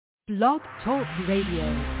Blog Talk Radio.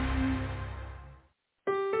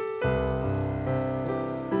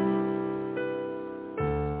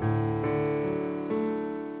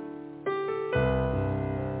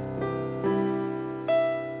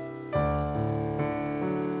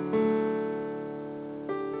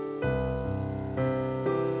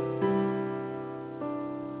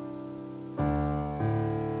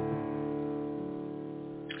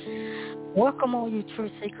 Welcome all you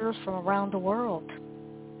truth seekers from around the world.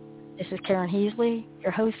 This is Karen Heasley,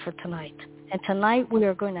 your host for tonight. And tonight we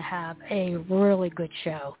are going to have a really good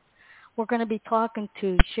show. We're going to be talking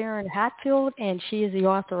to Sharon Hatfield, and she is the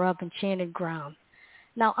author of Enchanted Ground.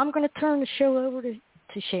 Now, I'm going to turn the show over to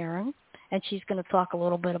Sharon, and she's going to talk a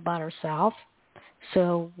little bit about herself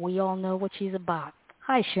so we all know what she's about.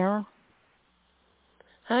 Hi, Sharon.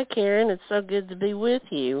 Hi, Karen. It's so good to be with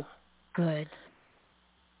you. Good.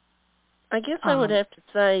 I guess I would have to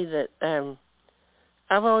say that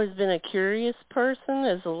I've always been a curious person.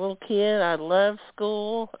 As a little kid, I loved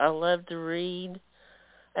school. I loved to read.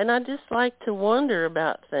 And I just like to wonder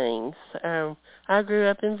about things. I grew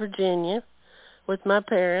up in Virginia with my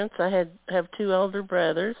parents. I have two older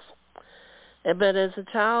brothers. But as a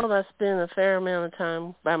child, I spent a fair amount of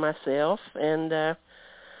time by myself. And I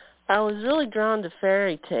was really drawn to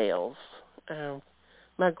fairy tales.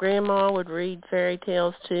 My grandma would read fairy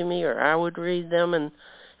tales to me, or I would read them. And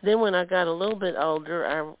then when I got a little bit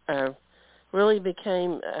older, I really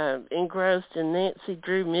became engrossed in Nancy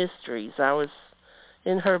Drew mysteries. I was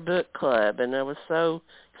in her book club, and I was so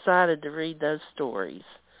excited to read those stories.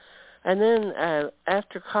 And then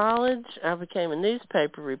after college, I became a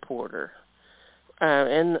newspaper reporter.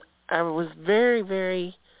 And I was very,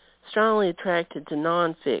 very strongly attracted to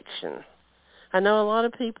nonfiction. I know a lot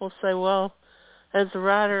of people say, well, as a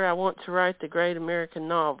writer, I want to write the great American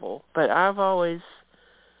novel, but I've always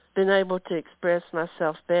been able to express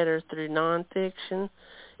myself better through nonfiction.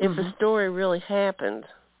 If a story really happened,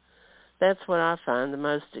 that's what I find the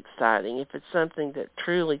most exciting, if it's something that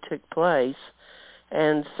truly took place.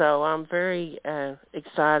 And so I'm very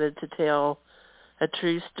excited to tell a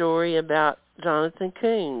true story about Jonathan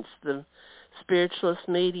Koons, the spiritualist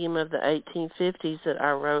medium of the 1850s that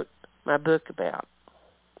I wrote my book about.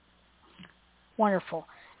 Wonderful.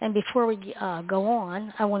 And before we go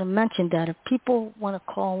on, I want to mention that if people want to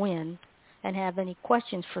call in and have any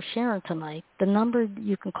questions for Sharon tonight, the number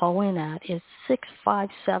you can call in at is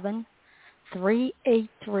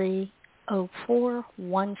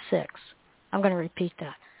 657-383-0416. I'm going to repeat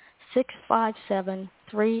that,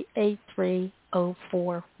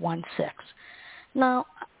 657-383-0416. Now,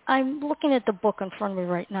 I'm looking at the book in front of me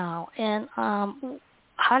right now, and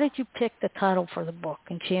how did you pick the title for the book,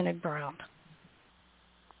 Enchanted Ground?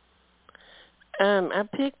 I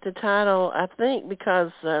picked the title, I think,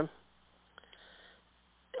 because,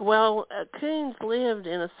 Koons lived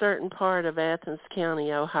in a certain part of Athens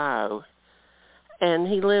County, Ohio, and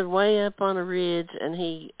he lived way up on a ridge, and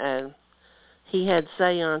he had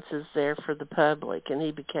séances there for the public, and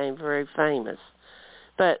he became very famous.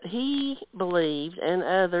 But he believed, and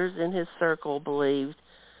others in his circle believed,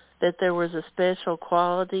 that there was a special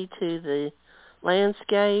quality to the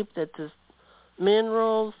landscape, that the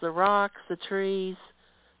minerals, the rocks, the trees,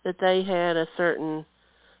 that they had a certain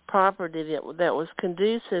property that was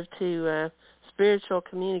conducive to spiritual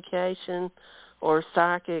communication or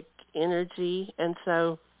psychic energy. And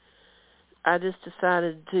so I just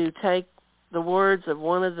decided to take the words of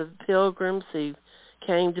one of the pilgrims who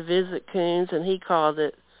came to visit Koons, and he called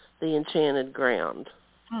it the Enchanted Ground.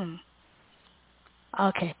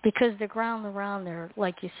 Okay, because the ground around there,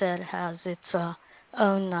 like you said, has its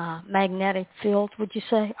own magnetic field, would you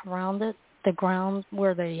say, around it? The ground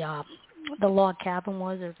where the log cabin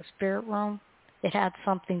was, or the spirit room, it had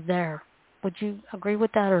something there. Would you agree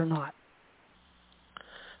with that or not?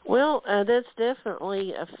 Well, that's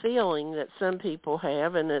definitely a feeling that some people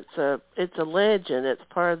have, and it's a legend. It's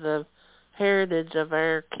part of the heritage of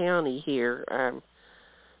our county here.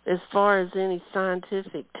 As far as any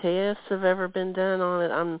scientific tests have ever been done on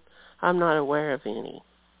it, I'm not aware of any.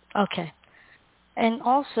 Okay. And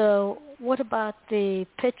also, what about the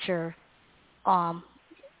picture on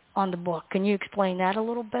the book? Can you explain that a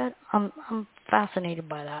little bit? I'm fascinated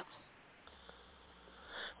by that.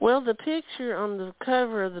 Well, the picture on the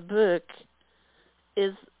cover of the book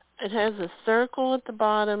it has a circle at the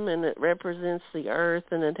bottom, and it represents the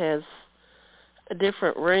earth, and it has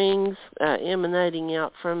different rings emanating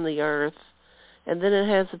out from the earth. And then it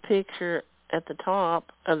has a picture at the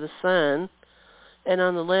top of the sun. And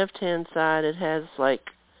on the left-hand side, it has like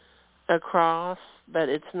a cross, but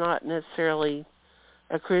it's not necessarily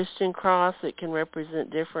a Christian cross. It can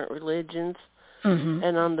represent different religions. Mm-hmm.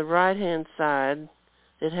 And on the right-hand side,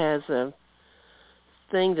 it has a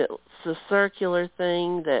thing that's a circular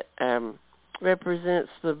thing that represents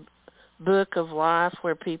the book of life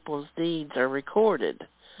where people's deeds are recorded.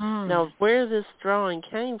 Now, where this drawing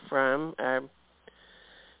came from,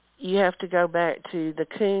 you have to go back to the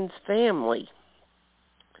Koons family.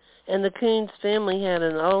 And the Koons family had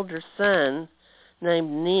an older son named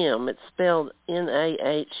Nim. It's spelled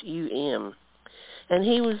Nahum. And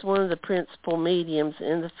he was one of the principal mediums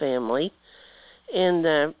in the family.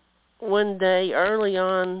 And one day, early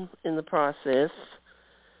on in the process,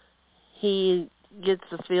 he gets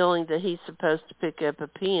the feeling that he's supposed to pick up a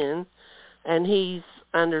pen, and he's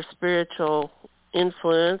under spiritual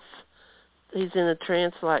influence. He's in a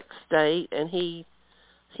trance-like state, and he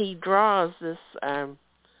draws this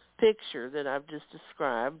picture that I've just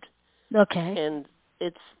described. Okay. And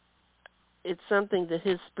it's something that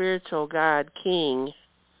his spiritual guide, King,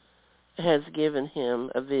 has given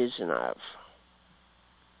him a vision of.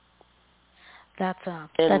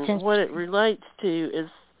 And what it relates to is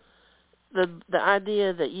the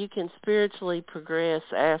idea that you can spiritually progress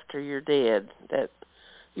after you're dead, that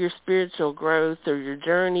your spiritual growth or your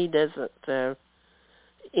journey doesn't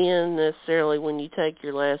end necessarily when you take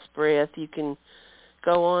your last breath. You can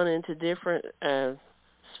go on into different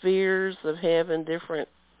spheres of heaven, different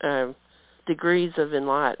degrees of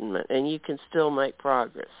enlightenment, and you can still make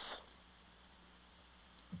progress.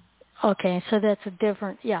 Okay, so that's the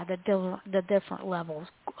different levels.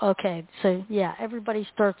 Okay, so everybody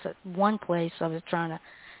starts at one place. And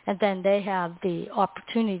then they have the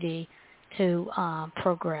opportunity to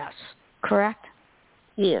progress. Correct?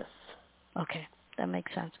 Yes. Okay, that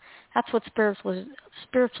makes sense. That's what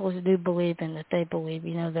spiritualists do believe in. That they believe,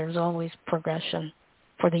 there's always progression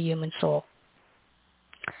for the human soul.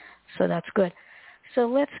 So that's good. So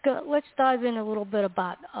let's dive in a little bit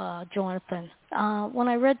about Jonathan. When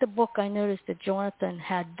I read the book, I noticed that Jonathan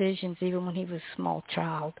had visions even when he was a small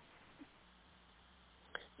child.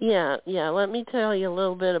 Yeah. Let me tell you a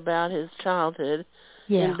little bit about his childhood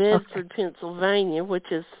in Bedford, Pennsylvania, which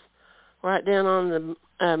is right down on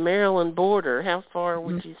the Maryland border. How far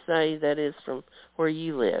would you say that is from where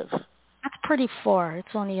you live? That's pretty far.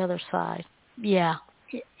 It's on the other side. Yeah.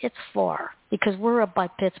 It's far because we're up by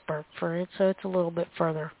Pittsburgh so it's a little bit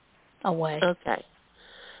further away. Okay.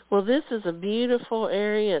 Well, this is a beautiful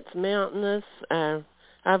area. It's mountainous.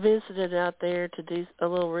 I visited out there to do a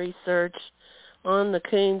little research on the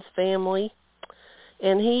Koons family,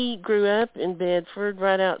 and he grew up in Bedford,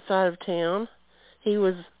 right outside of town. He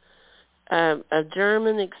was a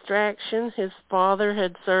German extraction. His father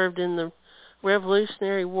had served in the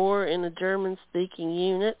Revolutionary War in a German-speaking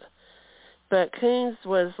unit. But Koons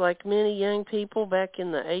was like many young people back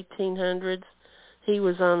in the 1800s. He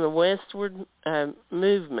was on the westward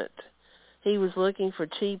movement. He was looking for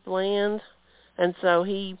cheap land, and so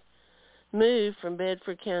he moved from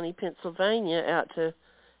Bedford County, Pennsylvania, out to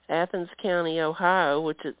Athens County, Ohio,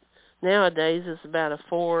 which nowadays is about a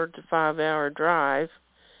 4 to 5 hour drive.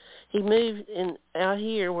 He moved out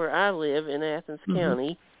here where I live in Athens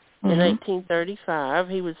County in 1835.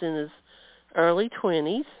 He was in his early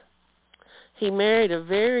 20s. He married a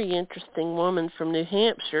very interesting woman from New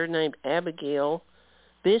Hampshire named Abigail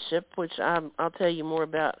Bishop, which I'll tell you more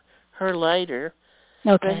about her later.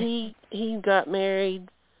 Okay. But he got married,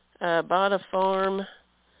 bought a farm,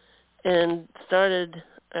 and started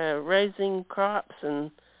raising crops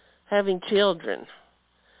and having children.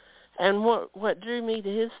 And what drew me to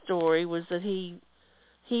his story was that he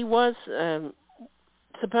was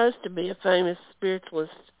supposed to be a famous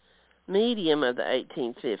spiritualist medium of the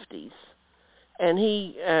 1850s. And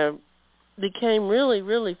he became really,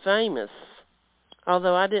 really famous,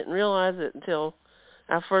 although I didn't realize it until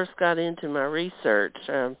I first got into my research.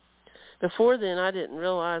 Before then, I didn't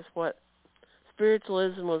realize what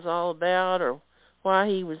spiritualism was all about or why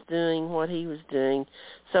he was doing what he was doing.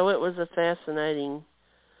 So it was a fascinating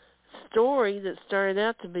story that started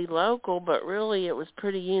out to be local, but really it was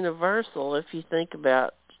pretty universal if you think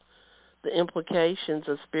about the implications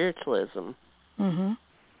of spiritualism. Mm-hmm.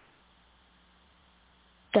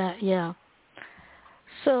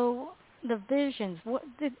 So the visions,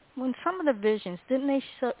 when some of the visions, didn't they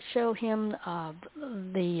show him I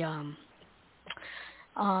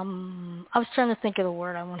was trying to think of the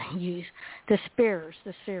word I want to use, the spheres.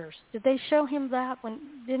 Did they show him that?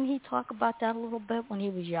 Didn't he talk about that a little bit when he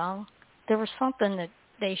was young? There was something that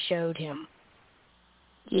they showed him.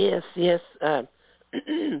 Yes. Excuse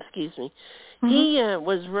me. Mm-hmm. He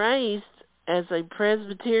was raised as a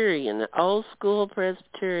Presbyterian, an old school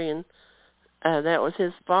Presbyterian. That was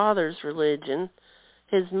his father's religion.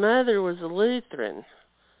 His mother was a Lutheran.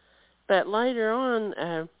 But later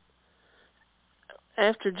on,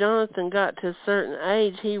 after Jonathan got to a certain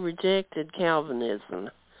age, he rejected Calvinism.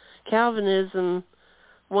 Calvinism,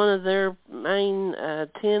 one of their main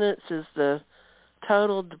tenets is the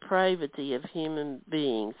total depravity of human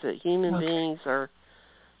beings, that human beings are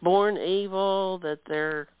born evil, that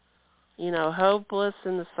they're, hopeless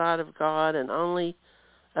in the sight of God, and only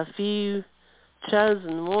a few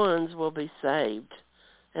chosen ones will be saved,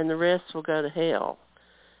 and the rest will go to hell.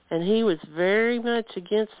 And he was very much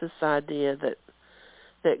against this idea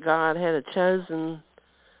that God had a chosen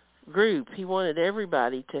group. He wanted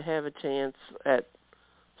everybody to have a chance at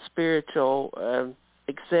spiritual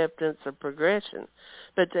acceptance or progression.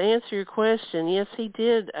 But to answer your question, yes, he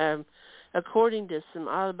did, according to some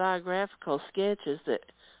autobiographical sketches that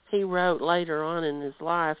he wrote later on in his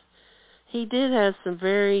life, he did have some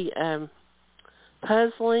very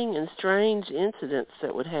puzzling and strange incidents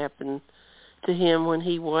that would happen to him when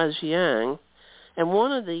he was young. And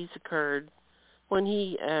one of these occurred when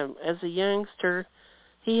he, as a youngster,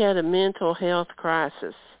 he had a mental health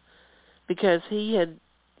crisis because he had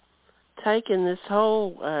taken this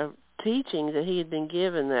whole teaching that he had been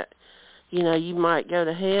given that, you might go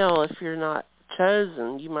to hell if you're not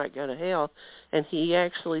chosen, you might go to hell. And he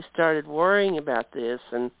actually started worrying about this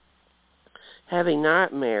and having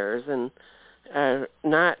nightmares and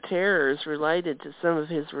night terrors related to some of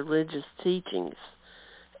his religious teachings.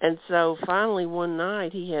 And so finally one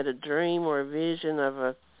night he had a dream or a vision of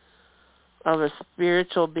a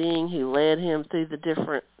spiritual being who led him through the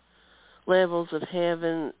different levels of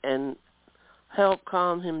heaven and helped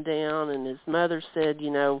calm him down. And his mother said,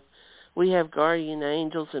 we have guardian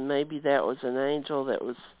angels, and maybe that was an angel that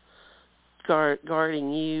was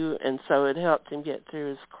guarding you, and so it helped him get through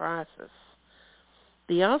his crisis.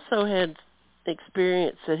 He also had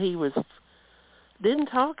experience that he didn't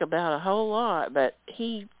talk about a whole lot, but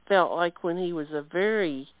he felt like when he was a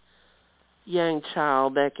very young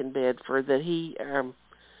child back in Bedford that he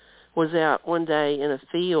was out one day in a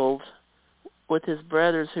field with his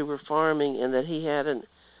brothers who were farming, and that he had an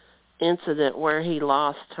incident where he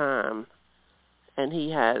lost time, and he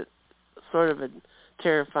had sort of a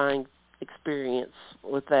terrifying experience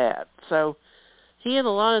with that. So he had a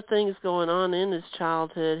lot of things going on in his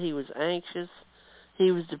childhood. He was anxious,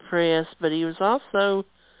 he was depressed, but he was also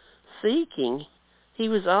seeking. He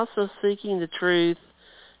was also seeking the truth,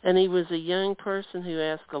 and he was a young person who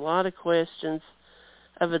asked a lot of questions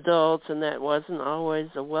of adults, and that wasn't always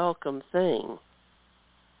a welcome thing.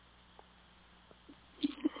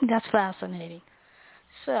 That's fascinating.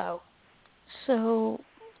 So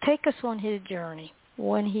take us on his journey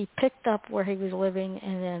when he picked up where he was living,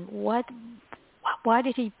 and then why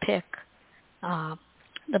did he pick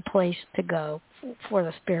the place to go for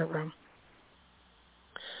the spirit room?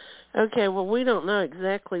 Okay, well, we don't know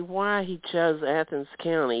exactly why he chose Athens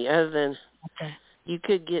County, other than you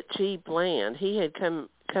could get cheap land. He had come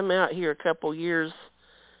out here a couple years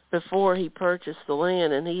before he purchased the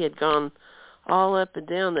land, and he had gone all up and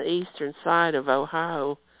down the eastern side of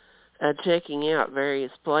Ohio, checking out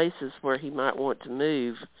various places where he might want to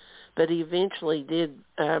move. But he eventually did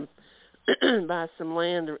buy some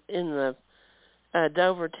land in the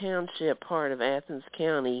Dover Township part of Athens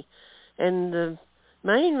County, and the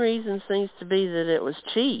main reason seems to be that it was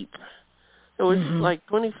cheap. It was like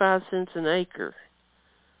 25 cents an acre,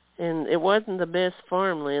 and it wasn't the best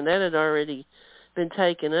farmland. That had already been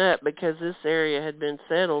taken up because this area had been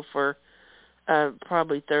settled for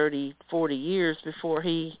probably 30, 40 years before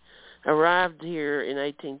he arrived here in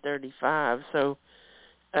 1835. So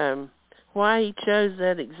why he chose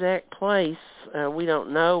that exact place, we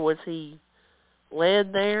don't know. Was he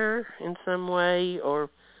led there in some way, or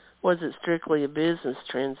was it strictly a business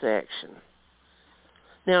transaction?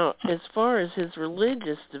 Now, as far as his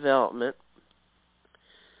religious development,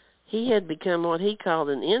 he had become what he called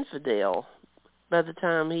an infidel by the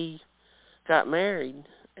time he got married.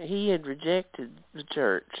 He had rejected the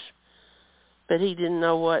church, but he didn't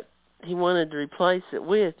know what he wanted to replace it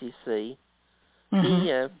with, you see.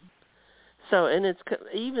 And it's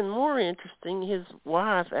even more interesting, his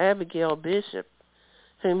wife, Abigail Bishop,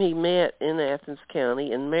 whom he met in Athens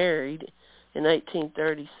County and married in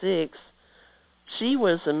 1836, she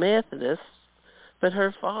was a Methodist, but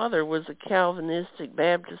her father was a Calvinistic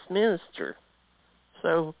Baptist minister.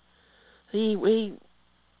 So he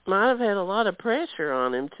might have had a lot of pressure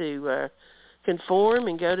on him to conform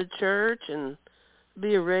and go to church and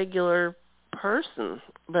be a regular person.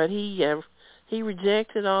 But he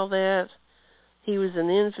rejected all that. He was an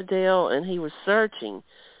infidel, and he was searching.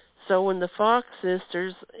 So when the Fox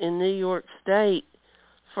sisters in New York State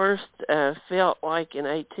first felt like in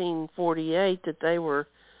 1848 that they were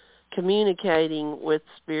communicating with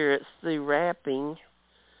spirits through rapping,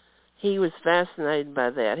 he was fascinated by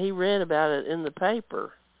that. He read about it in the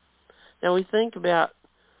paper. Now we think about,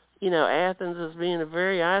 Athens as being a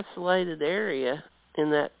very isolated area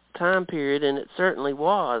in that time period, and it certainly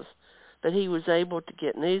was. But he was able to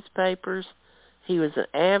get newspapers. He was an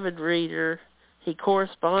avid reader. He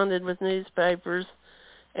corresponded with newspapers,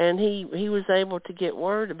 and he was able to get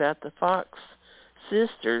word about the Fox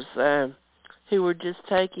sisters, who were just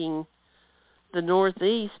taking the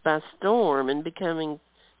Northeast by storm and becoming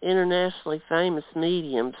internationally famous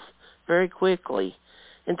mediums very quickly.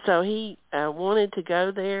 And so he wanted to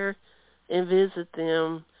go there and visit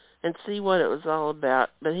them and see what it was all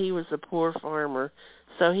about. But he was a poor farmer,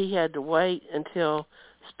 so he had to wait until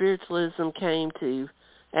spiritualism came to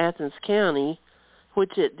Athens County,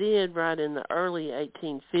 which it did right in the early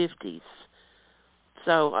 1850s.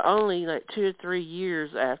 So only like 2 or 3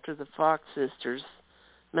 years after the Fox sisters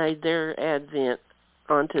made their advent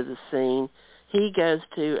onto the scene, he goes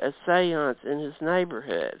to a séance in his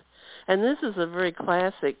neighborhood. And this is a very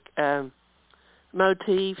classic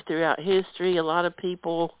motif throughout history. A lot of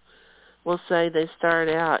people will say they start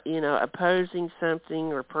out, opposing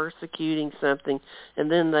something or persecuting something, and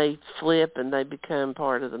then they flip and they become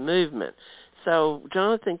part of the movement. So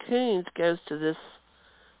Jonathan Koons goes to this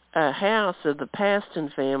house of the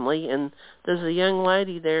Paston family, and there's a young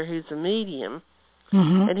lady there who's a medium,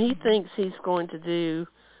 and he thinks he's going to do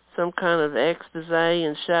some kind of expose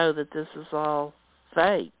and show that this is all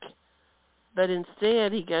fake. But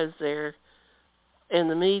instead he goes there, and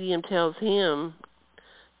the medium tells him,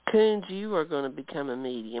 Koons, you are going to become a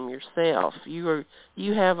medium yourself.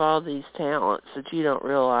 You have all these talents that you don't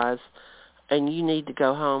realize, and you need to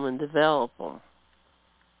go home and develop them.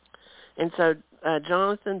 And so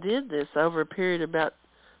Jonathan did this over a period of about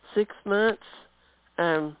 6 months.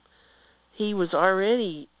 He was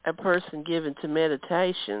already a person given to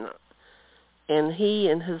meditation, and he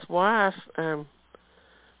and his wife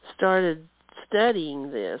started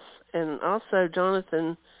studying this. And also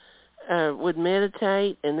Jonathan would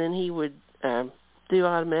meditate, and then he would do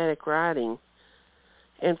automatic writing.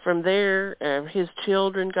 And from there, his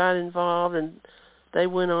children got involved, and they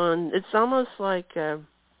went on. It's almost like,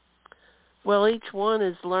 each one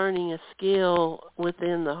is learning a skill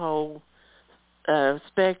within the whole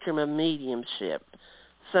spectrum of mediumship.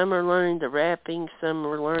 Some are learning the rapping, some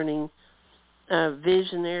are learning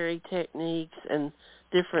visionary techniques and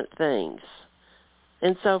different things.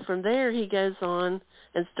 And so from there, he goes on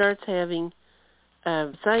and starts having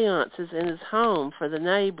seances in his home for the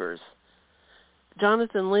neighbors.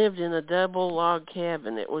 Jonathan lived in a double log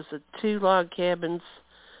cabin. It was 2 log cabins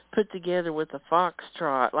put together with a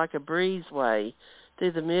foxtrot, like a breezeway,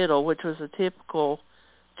 through the middle, which was a typical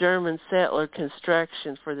German settler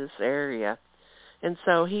construction for this area. And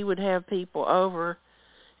so he would have people over,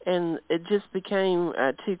 and it just became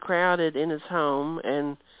too crowded in his home,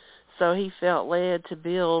 and so he felt led to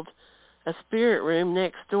build a spirit room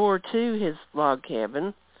next door to his log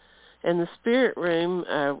cabin. And the spirit room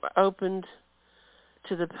opened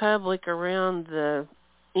to the public around the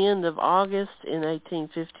end of August in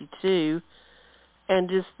 1852 and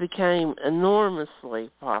just became enormously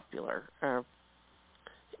popular.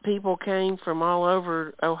 People came from all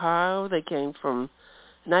over Ohio. They came from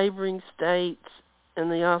neighboring states,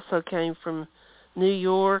 and they also came from New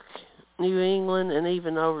York, New England, and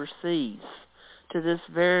even overseas to this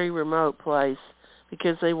very remote place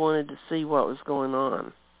because they wanted to see what was going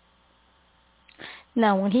on.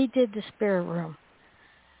 Now, when he did the spirit room,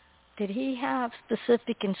 did he have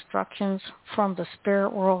specific instructions from the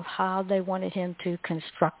spirit world how they wanted him to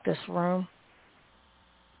construct this room?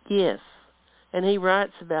 Yes, and he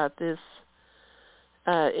writes about this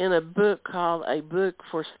in a book called A Book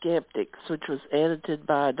for Skeptics, which was edited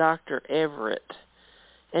by Dr. Everett.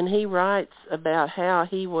 And he writes about how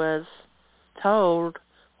he was told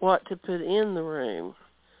what to put in the room.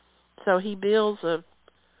 So he builds a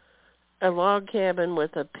log cabin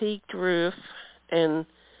with a peaked roof, and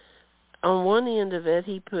on one end of it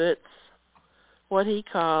he puts what he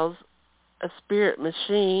calls a spirit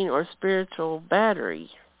machine or spiritual battery.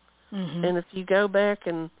 And if you go back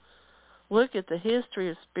and look at the history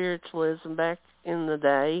of spiritualism back in the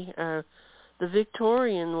day, the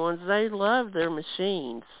Victorian ones, they loved their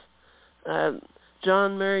machines.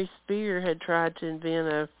 John Murray Spear had tried to invent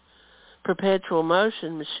a perpetual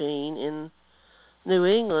motion machine in New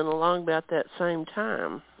England along about that same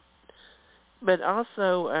time. But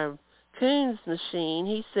also Koons' machine,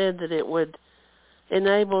 he said that it would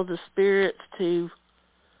enable the spirits to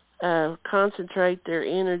concentrate their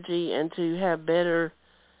energy and to have better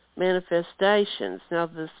manifestations. Now,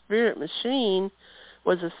 the spirit machine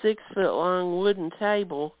was a 6-foot-long wooden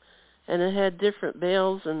table, and it had different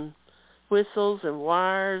bells and whistles and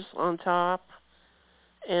wires on top.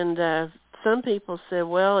 And some people said,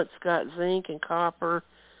 well, it's got zinc and copper,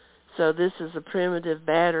 so this is a primitive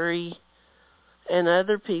battery. And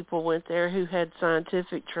other people went there who had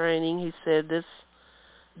scientific training who said this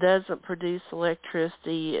doesn't produce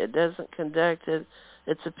electricity, it doesn't conduct it,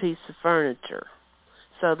 it's a piece of furniture.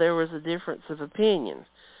 So there was a difference of opinion.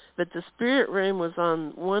 But the spirit room was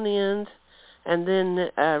on one end, and then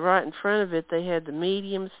right in front of it they had the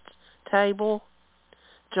medium's table.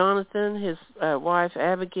 Jonathan, his wife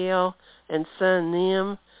Abigail, and son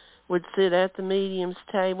Nim would sit at the medium's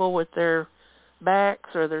table with their backs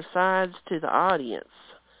or their sides to the audience.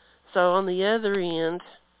 So on the other end,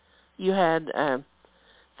 you had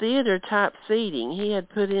theater-type seating. He had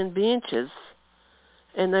put in benches,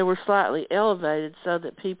 and they were slightly elevated so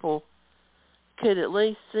that people could at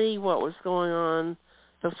least see what was going on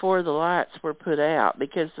before the lights were put out,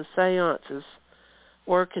 because the séances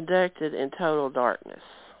were conducted in total darkness.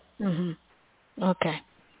 Mhm. Okay.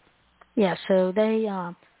 Yeah, so they,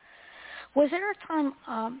 was there a time,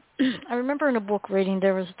 I remember in a book reading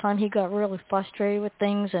there was a time he got really frustrated with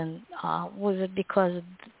things, and was it because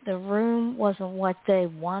the room wasn't what they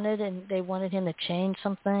wanted and they wanted him to change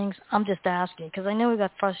some things? I'm just asking, because I know he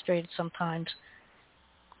got frustrated sometimes.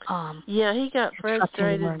 Yeah, he got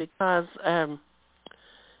frustrated because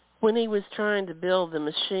when he was trying to build the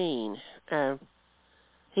machine,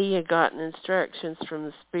 he had gotten instructions from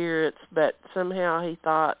the spirits, but somehow he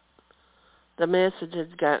thought the message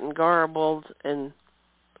had gotten garbled and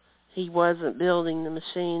he wasn't building the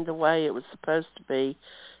machine the way it was supposed to be.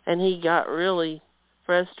 And he got really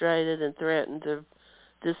frustrated and threatened to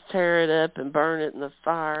just tear it up and burn it in the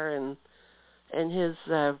fire. And his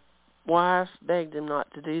wife begged him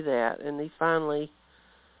not to do that. And he finally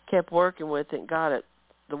kept working with it and got it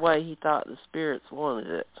the way he thought the spirits wanted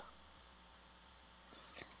it.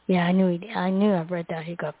 Yeah, I knew I read that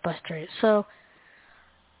he got frustrated. So,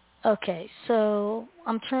 okay, so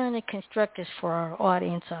I'm trying to construct this for our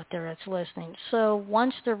audience out there that's listening. So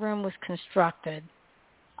once the room was constructed,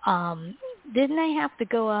 didn't they have to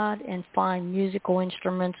go out and find musical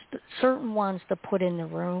instruments, certain ones to put in the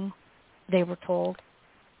room, they were told?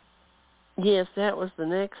 Yes, that was the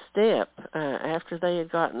next step. After they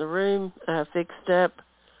had gotten the room fixed up,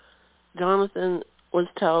 Jonathan was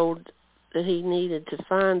told that he needed to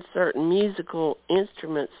find certain musical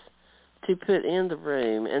instruments to put in the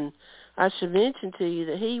room. And I should mention to you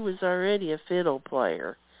that he was already a fiddle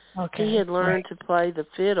player. Okay. He had learned to play the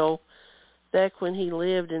fiddle back when he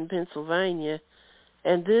lived in Pennsylvania,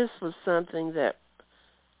 and this was something that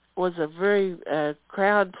was a very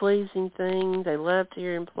crowd-pleasing thing. They loved to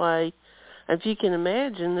hear him play. If you can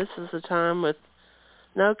imagine, this is a time with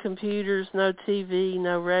no computers, no TV,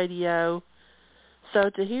 no radio. So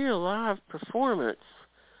to hear a live performance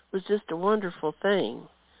was just a wonderful thing.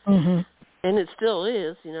 Mm-hmm. And it still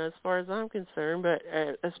is, as far as I'm concerned, but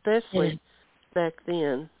especially back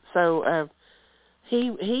then. So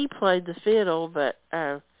he played the fiddle, but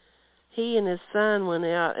he and his son went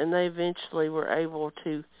out, and they eventually were able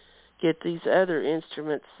to get these other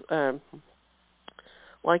instruments,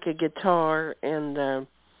 like a guitar and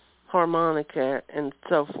harmonica and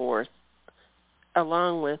so forth,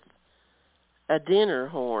 along with a dinner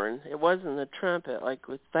horn. It wasn't a trumpet like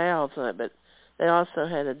with valves on it, but they also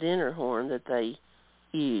had a dinner horn that they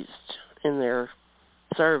used in their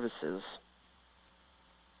services.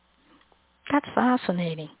 That's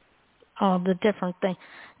fascinating, the different things.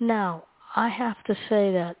 Now, I have to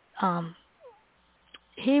say that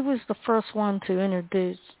he was the first one to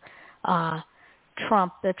introduce the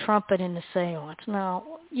trumpet in the séance. Now,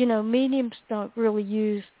 mediums don't really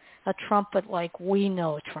use a trumpet like we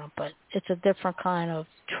know a trumpet. It's a different kind of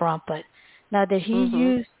trumpet. Now, did he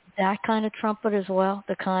use that kind of trumpet as well?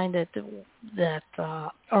 The kind that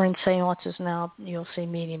are in séances now, you'll see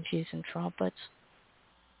mediums using trumpets.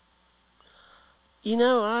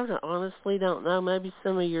 I honestly don't know. Maybe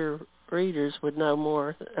some of your readers would know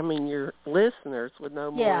more. I mean, your listeners would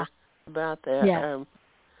know more about that. Yeah.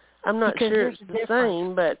 I'm not because sure it's the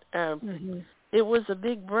same, but it was a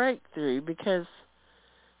big breakthrough because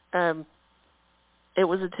it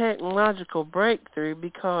was a technological breakthrough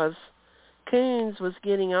because Koons was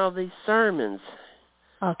getting all these sermons.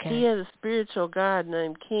 Okay. He had a spiritual guide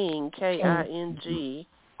named King, King.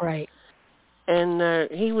 Right. And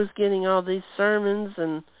he was getting all these sermons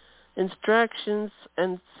and instructions.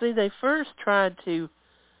 And see, they first tried to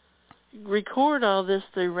record all this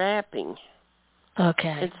through rapping.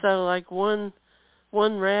 Okay. And so, like, one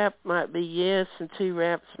rap might be yes and two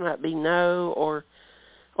raps might be no, or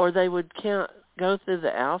they would go go through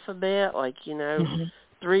the alphabet, like, Mm-hmm.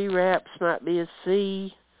 3 raps might be a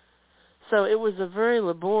C. So it was a very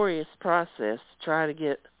laborious process to try to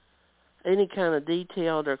get any kind of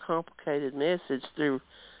detailed or complicated message through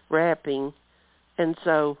rapping. And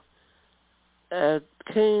so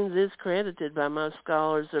Koons is credited by most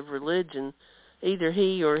scholars of religion, either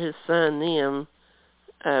he or his son, them,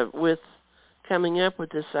 with coming up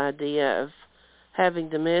with this idea of having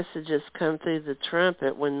the messages come through the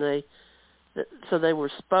trumpet so they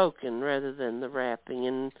were spoken rather than the rapping,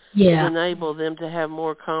 and it enabled them to have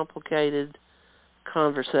more complicated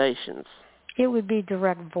conversations. It would be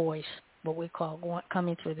direct voice, what we call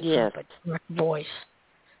coming through the trumpet, direct voice.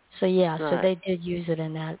 So so they did use it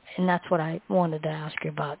in that, and that's what I wanted to ask you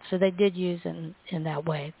about. So they did use it in that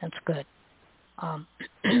way. That's good,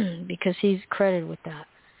 because he's credited with that.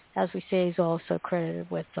 As we say, he's also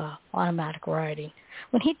credited with automatic writing.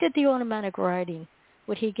 When he did the automatic writing,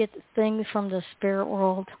 would he get things from the spirit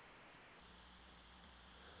world?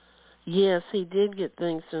 Yes, he did get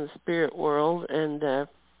things from the spirit world, and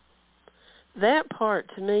that part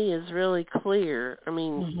to me is really clear. I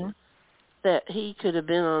mean, that he could have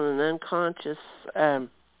been on an unconscious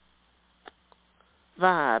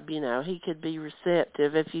vibe, he could be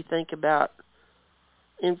receptive. If you think about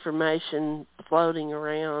information floating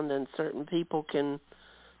around and certain people can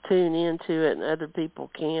tune into it and other people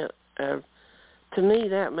can't, to me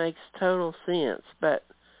that makes total sense. But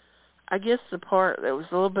I guess the part that was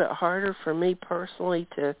a little bit harder for me personally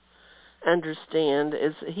to understand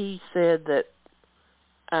is he said that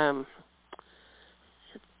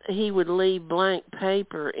he would leave blank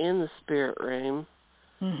paper in the spirit room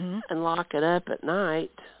and lock it up at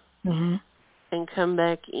night and come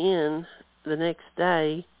back in the next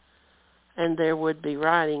day, and there would be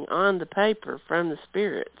writing on the paper from the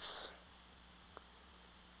spirits.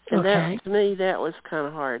 And that, to me, that was kind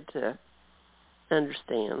of hard to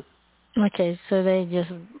understand. Okay, so they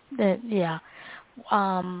just,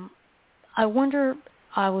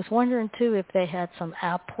 I was wondering too if they had some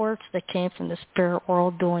outports that came from the spirit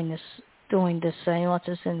world doing the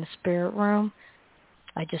seances in the spirit room.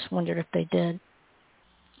 I just wondered if they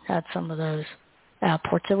had some of those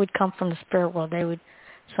outports that would come from the spirit world.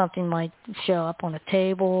 Something might show up on a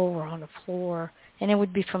table or on the floor, and it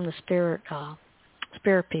would be from the spirit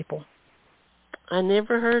people. I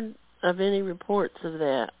never heard of any reports of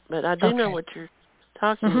that, but I do know what you're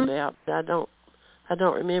talking about. I don't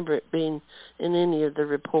remember it being in any of the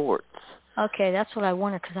reports. Okay, that's what I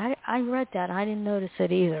wondered, because I read that. I didn't notice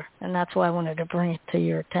it either, and that's why I wanted to bring it to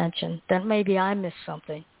your attention. That maybe I missed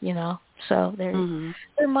something, So there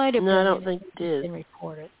might have been. No, I don't think it did. Been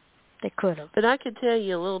reported. They could have. But I could tell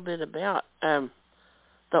you a little bit about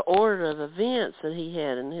the order of events that he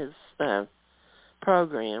had in his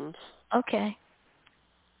programs. Okay.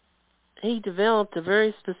 He developed a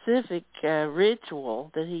very specific ritual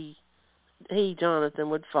that he, Jonathan,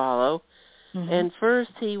 would follow. And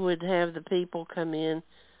first he would have the people come in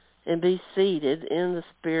and be seated in the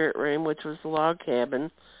spirit room, which was the log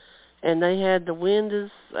cabin. And they had the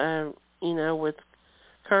windows, with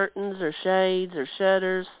curtains or shades or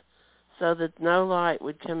shutters so that no light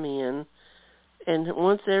would come in. And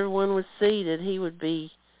once everyone was seated, he would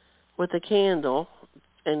be with a candle,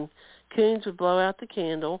 and Koons would blow out the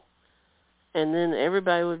candle, and then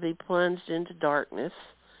everybody would be plunged into darkness.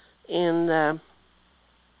 And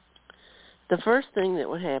the first thing that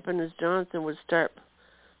would happen is Jonathan would start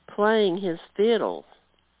playing his fiddle.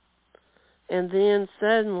 And then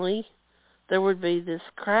suddenly there would be this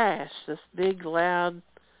crash, this big loud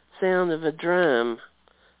sound of a drum.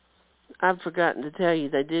 I've forgotten to tell you,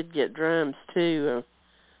 they did get drums too.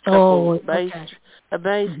 A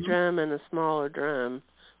bass drum and a smaller drum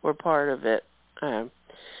were part of it.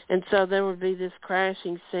 And so there would be this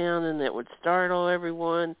crashing sound, and it would startle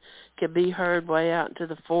everyone, could be heard way out into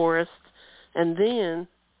the forest. And then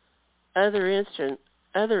other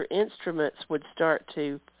instruments would start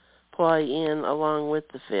to play in along with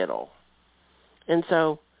the fiddle. And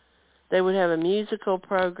so they would have a musical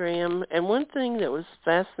program. And one thing that was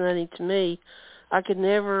fascinating to me, I could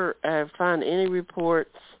never find any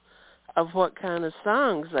reports of what kind of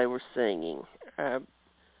songs they were singing.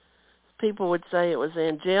 People would say it was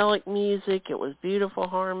angelic music, it was beautiful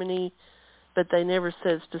harmony, but they never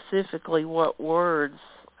said specifically what words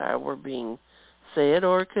were being said,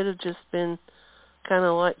 or it could have just been kind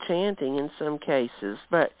of like chanting in some cases.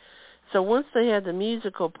 But so once they had the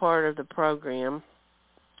musical part of the program,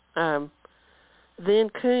 then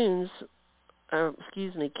King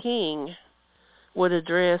would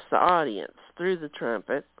address the audience through the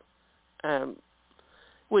trumpet,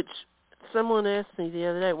 which someone asked me the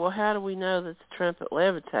other day, well, how do we know that the trumpet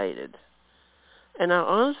levitated? And I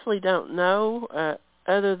honestly don't know,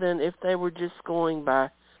 other than if they were just going by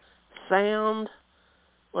sound,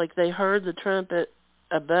 like they heard the trumpet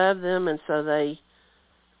above them and so they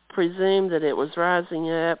presumed that it was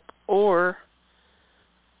rising up, or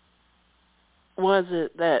was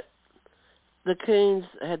it that the Koons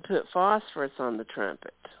had put phosphorus on the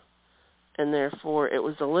trumpet and therefore it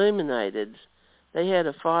was illuminated? They had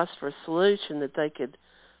a phosphorus solution that they could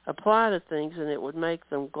apply to things and it would make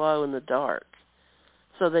them glow in the dark.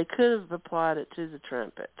 So they could have applied it to the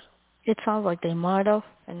trumpet. It sounds like they might have,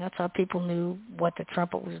 and that's how people knew what the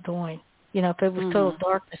trumpet was doing. You know, if it was total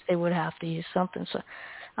darkness, they would have to use something. So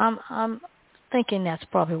I'm thinking that's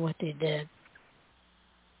probably what they did.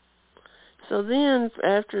 So then,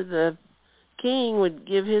 after the king would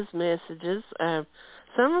give his messages,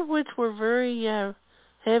 some of which were very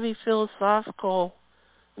heavy philosophical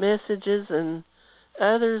messages, and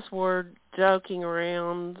others were joking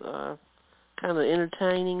around, kind of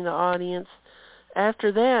entertaining the audience.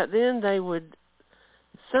 After that, then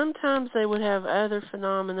sometimes they would have other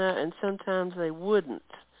phenomena, and sometimes they wouldn't.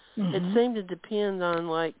 It seemed to depend on,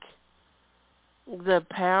 like, the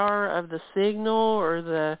power of the signal or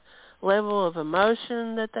the level of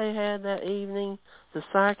emotion that they had that evening, the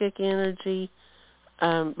psychic energy,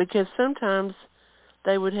 because sometimes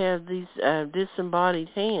they would have these disembodied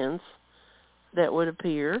hands that would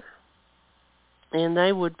appear, and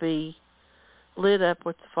they would be lit up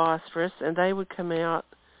with the phosphorus, and they would come out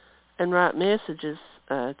and write messages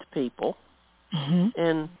to people.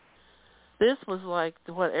 And this was like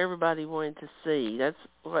what everybody wanted to see. That's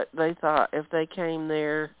what they thought. If they came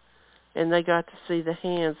there and they got to see the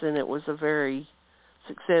hands, and it was a very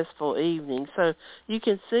successful evening. So you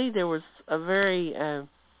can see there was a very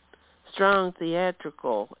strong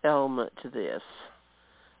theatrical element to this.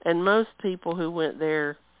 And most people who went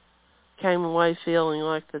there came away feeling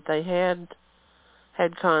like that they had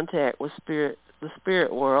contact with the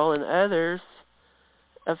spirit world, and others,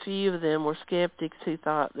 a few of them were skeptics who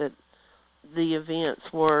thought that the events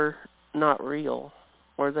were not real,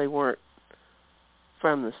 or they weren't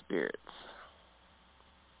from the spirits.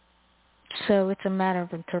 So it's a matter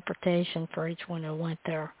of interpretation for each one who went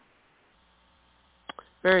there.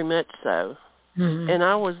 Very much so. And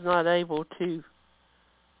I was not able to,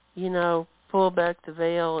 pull back the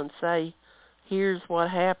veil and say, here's what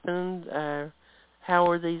happened, how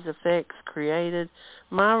were these effects created.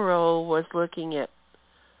 My role was looking at,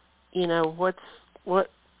 what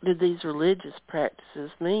did these religious practices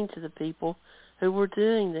mean to the people who were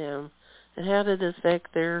doing them, and how did it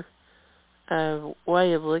affect their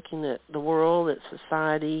way of looking at the world, at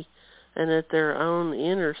society, and at their own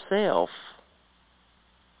inner self.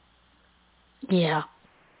 Yeah.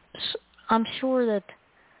 I'm sure that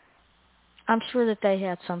they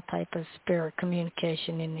had some type of spirit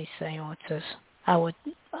communication in these seances.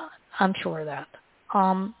 I'm sure of that.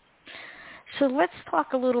 So let's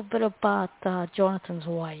talk a little bit about Jonathan's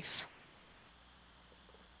wife.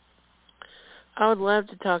 I would love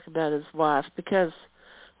to talk about his wife, because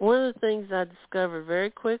one of the things I discovered very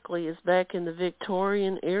quickly is back in the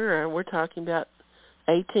Victorian era, we're talking about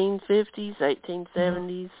 1850s,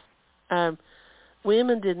 1870s,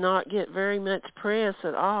 women did not get very much press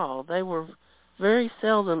at all. They were very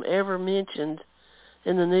seldom ever mentioned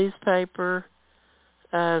in the newspaper.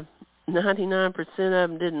 99% of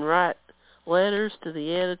them didn't write letters to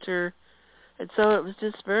the editor. And so it was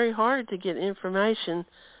just very hard to get information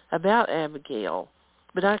about Abigail.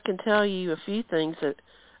 But I can tell you a few things that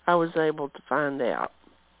I was able to find out.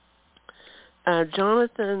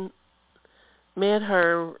 Jonathan met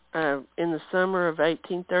her in the summer of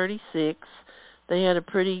 1836. They had a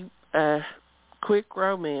pretty quick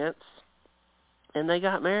romance, and they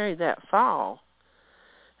got married that fall.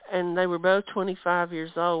 And they were both 25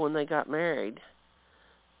 years old when they got married.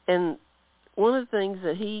 And one of the things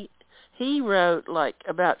that he wrote, like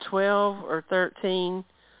about 12 or 13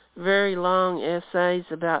 very long essays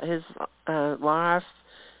about his life.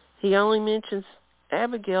 He only mentions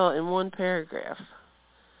Abigail in one paragraph.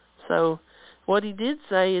 So what he did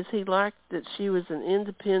say is he liked that she was an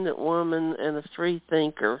independent woman and a free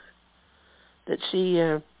thinker, that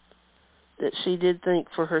she did think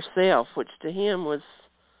for herself, which to him was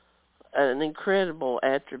an incredible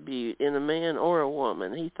attribute in a man or a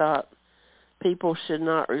woman. He thought people should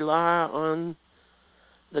not rely on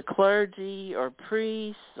the clergy or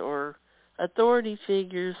priests or authority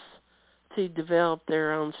figures to develop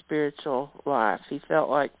their own spiritual life. He felt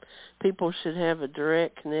like people should have a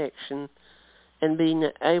direct connection and being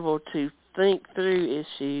able to think through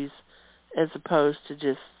issues as opposed to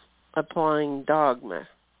just applying dogma.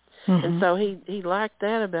 And so he liked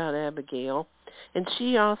that about Abigail. And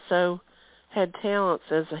she also had talents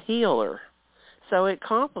as a healer. So it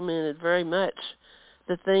complemented very much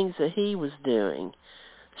the things that he was doing.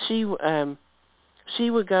 She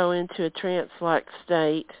would go into a trance-like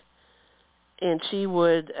state, and she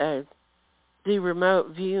would do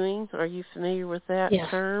remote viewing. Are you familiar with that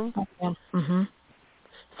term? Yes. Mm-hmm.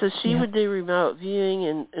 So she would do remote viewing,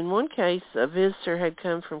 and in one case, a visitor had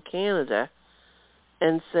come from Canada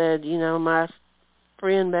and said, my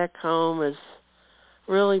friend back home is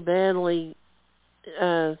really badly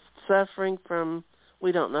suffering from,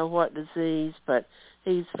 we don't know what disease, but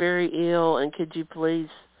he's very ill, and could you please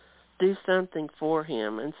do something for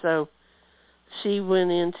him? And so she went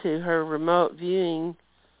into her remote viewing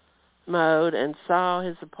mode and saw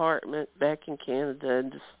his apartment back in Canada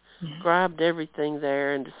and described everything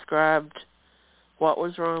there and described what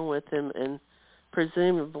was wrong with him and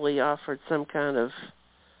presumably offered some kind of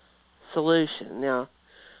solution. Now,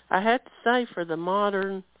 I have to say, for the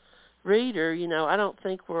modern reader, I don't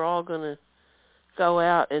think we're all going to go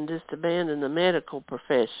out and just abandon the medical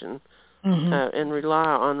profession and rely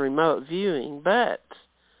on remote viewing. But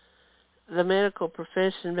the medical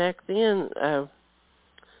profession back then,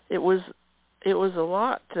 it was a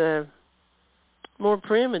lot more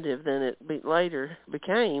primitive than it later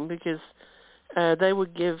became, because they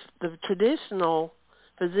would give, the traditional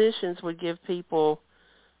physicians would give people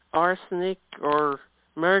arsenic or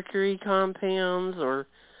mercury compounds, or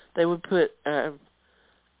they would put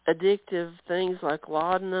addictive things like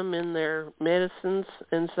laudanum in their medicines,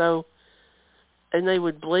 and they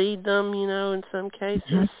would bleed them, in some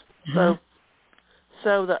cases. So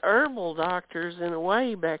the herbal doctors, in a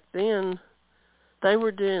way, back then, they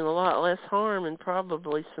were doing a lot less harm and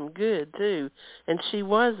probably some good, too. And she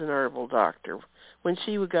was an herbal doctor. When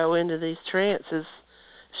she would go into these trances,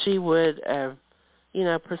 she would,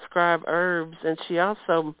 prescribe herbs, and she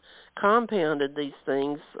also compounded these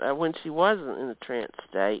things when she wasn't in a trance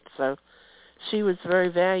state. So she was very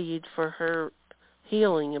valued for her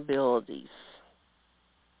healing abilities.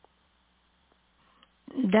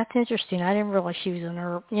 That's interesting. I didn't realize she was an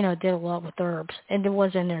herb, did a lot with herbs. And it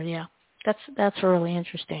was in there, yeah. That's really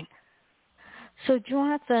interesting. So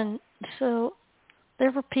Jonathan,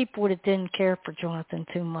 there were people that didn't care for Jonathan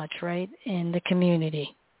too much, right, in the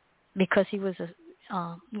community, because he was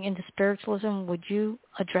into spiritualism. Would you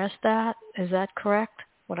address that? Is that correct,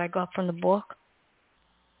 what I got from the book?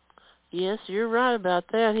 Yes, you're right about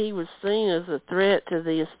that. He was seen as a threat to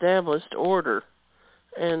the established order.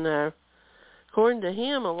 And according to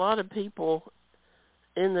him, a lot of people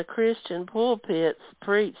in the Christian pulpits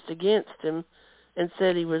preached against him and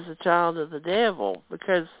said he was a child of the devil,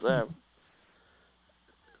 because that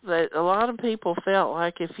a lot of people felt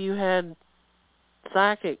like if you had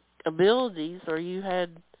psychic abilities, or you had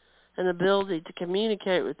an ability to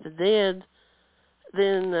communicate with the dead,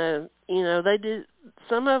 then they did.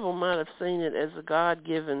 Some of them might have seen it as a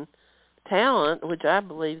God-given talent, which I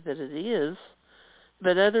believe that it is,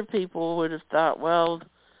 but other people would have thought, well,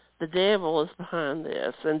 the devil is behind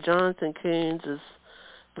this, and Jonathan Koons is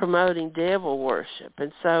promoting devil worship.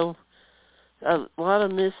 And so a lot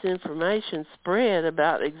of misinformation spread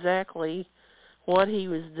about exactly what he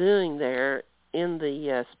was doing there in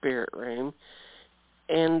the spirit room.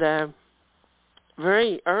 And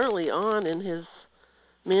very early on in his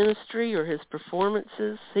ministry, or his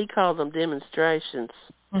performances, he called them demonstrations.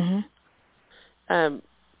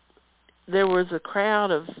 There was a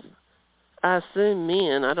crowd of, I assume,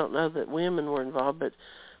 men. I don't know that women were involved, but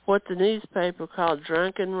what the newspaper called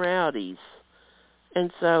drunken rowdies. And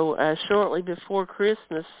so shortly before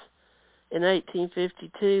Christmas in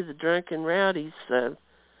 1852, the drunken rowdies set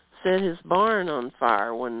his barn on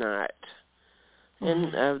fire one night.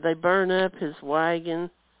 And they burned up his wagon,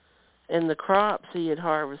 and the crops he had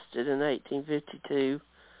harvested in 1852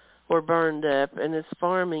 were burned up, and his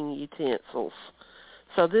farming utensils.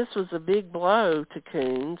 So this was a big blow to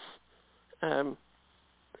Koons.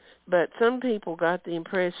 But some people got the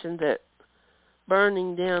impression that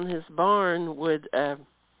burning down his barn would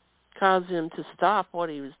cause him to stop what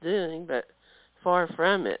he was doing, but far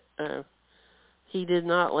from it. He did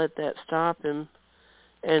not let that stop him.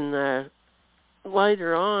 And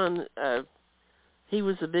later on, he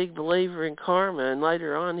was a big believer in karma, and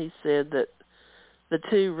later on he said that the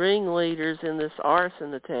two ringleaders in this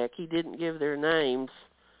arson attack, he didn't give their names,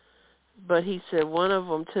 but he said one of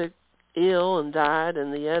them took ill and died,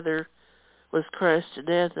 and the other was crushed to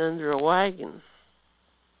death under a wagon.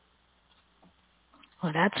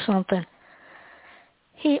 Well, that's something.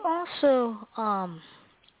 He also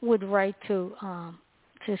would write to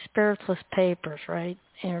spiritualist papers, right,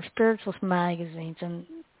 or spiritualist magazines, and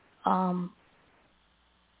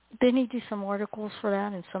Didn't he do some articles for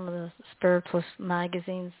that in some of the spiritualist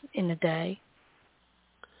magazines in the day?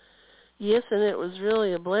 Yes, and it was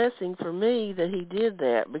really a blessing for me that he did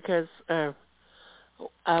that, because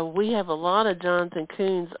we have a lot of Jonathan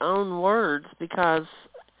Koons' own words, because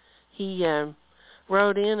he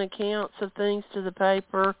wrote in accounts of things to the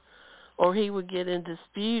paper, or he would get in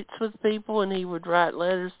disputes with people and he would write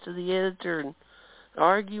letters to the editor and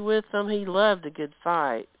argue with them. He loved a good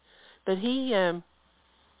fight. But he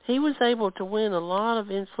was able to win a lot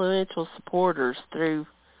of influential supporters through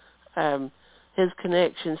his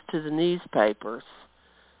connections to the newspapers.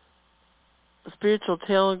 The Spiritual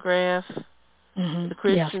Telegraph, the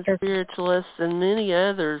Christian Spiritualist, and many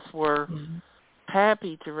others were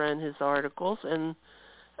happy to run his articles, and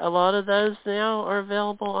a lot of those now are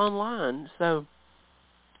available online. So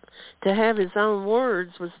to have his own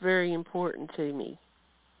words was very important to me.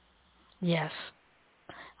 Yes.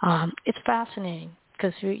 It's fascinating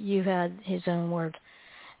because you had his own words.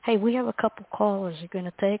 Hey, we have a couple callers. You're going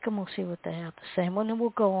to take them. We'll see what they have to say, and then we'll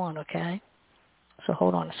go on, okay? So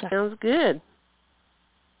hold on a second. Sounds good.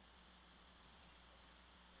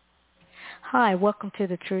 Hi, welcome to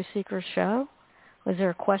the Truth Seekers Show. Was there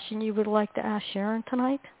a question you would like to ask Sharon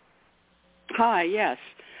tonight? Hi, yes.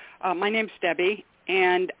 My name's Debbie,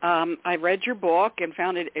 and I read your book and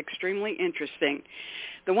found it extremely interesting.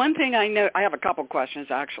 The one thing I know, I have a couple questions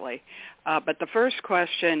actually, but the first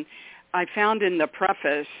question I found in the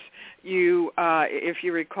preface, you, if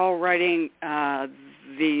you recall writing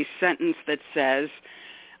the sentence that says,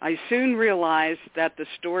 I soon realized that the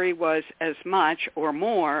story was as much or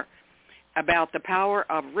more about the power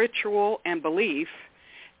of ritual and belief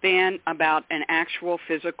than about an actual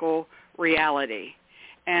physical reality.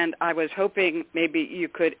 And I was hoping maybe you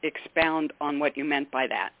could expound on what you meant by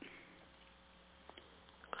that.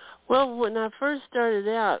 Well, when I first started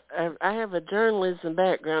out, I have a journalism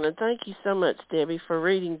background, and thank you so much, Debbie, for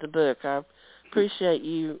reading the book. I appreciate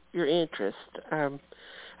your interest.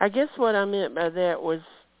 I guess what I meant by that was,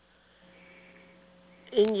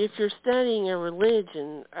 if you're studying a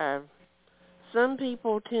religion, some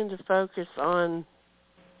people tend to focus on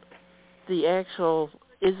the actual,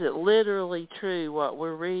 is it literally true what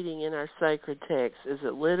we're reading in our sacred text? Is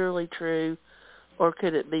it literally true, or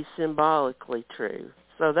could it be symbolically true?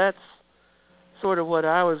 So that's sort of what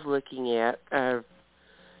I was looking at.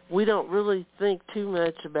 We don't really think too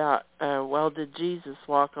much about, did Jesus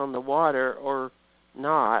walk on the water or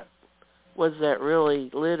not? Was that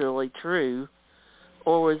really literally true?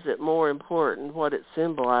 Or was it more important what it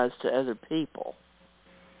symbolized to other people?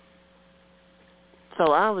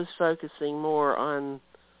 So I was focusing more on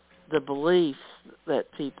the beliefs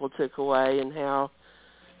that people took away and how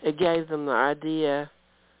it gave them the idea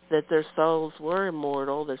that their souls were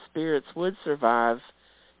immortal, their spirits would survive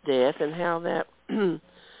death, and how that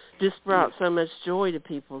just brought so much joy to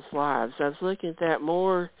people's lives. I was looking at that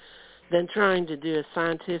more than trying to do a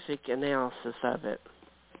scientific analysis of it.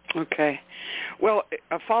 Okay. Well,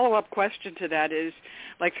 a follow-up question to that is,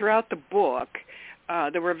 like throughout the book,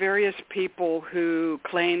 there were various people who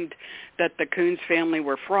claimed that the Koons family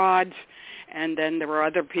were frauds, and then there were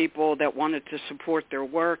other people that wanted to support their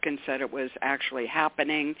work and said it was actually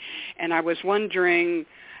happening. And I was wondering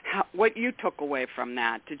what you took away from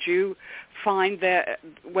that. Did you find that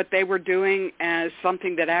what they were doing as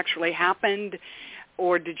something that actually happened,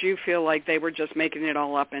 or did you feel like they were just making it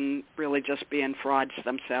all up and really just being frauds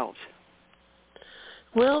themselves?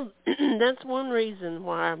 Well, that's one reason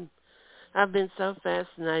why I've been so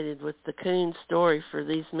fascinated with the Koons story for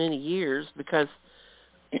these many years, because,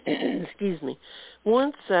 excuse me,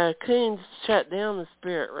 once Koons shut down the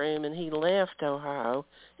Spirit Room and he left Ohio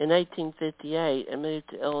in 1858 and moved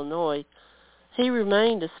to Illinois, he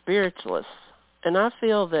remained a spiritualist. And I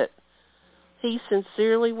feel that he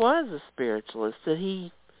sincerely was a spiritualist, that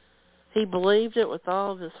he believed it with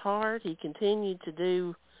all of his heart. He continued to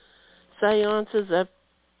do séances up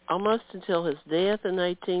almost until his death in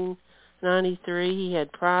 1893. He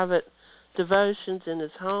had private devotions in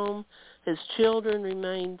his home. His children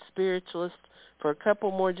remained spiritualists for a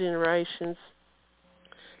couple more generations.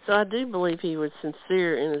 So I do believe he was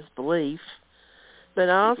sincere in his belief. But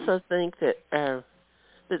I also think that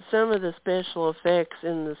some of the special effects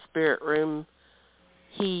in the Spirit Room,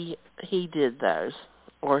 he did those,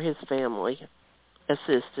 or his family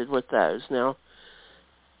assisted with those. Now,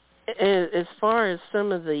 as far as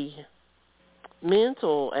some of the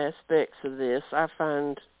mental aspects of this, I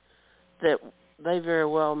find that they very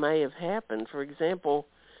well may have happened. For example,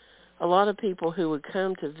 a lot of people who would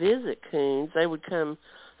come to visit Koons, they would come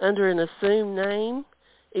under an assumed name,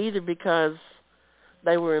 either because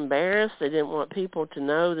they were embarrassed, they didn't want people to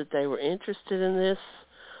know that they were interested in this,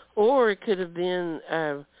 Or it could have been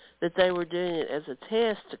that they were doing it as a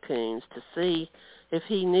test to Koons to see if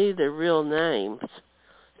he knew their real names.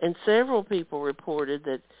 And several people reported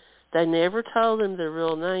that they never told him their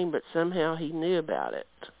real name, but somehow he knew about it.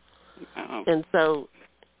 Oh.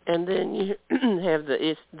 And then you have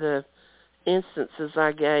the instances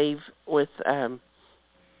I gave with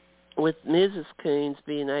Mrs. Koons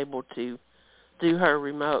being able to do her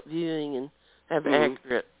remote viewing and have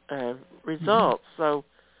accurate results. So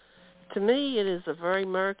to me, it is a very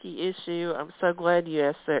murky issue. I'm so glad you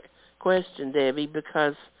asked that question, Debbie,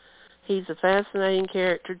 because he's a fascinating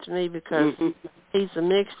character to me because he's a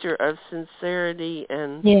mixture of sincerity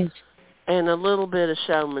and a little bit of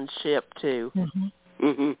showmanship too.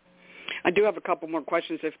 I do have a couple more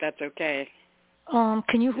questions, if that's okay.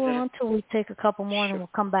 Can you hold on till we take a couple more, and we'll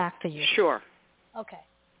come back to you? Sure. Okay.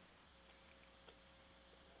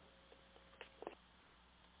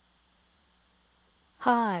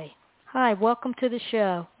 Hi, welcome to the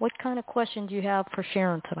show. What kind of question do you have for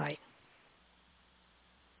Sharon tonight?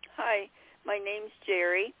 Hi, my name's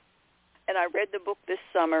Jerry, and I read the book this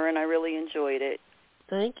summer, and I really enjoyed it.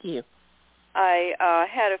 Thank you. I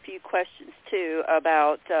had a few questions, too,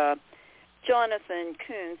 about Jonathan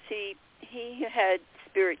Koons. He had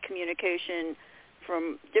spirit communication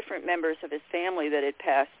from different members of his family that had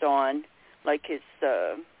passed on, like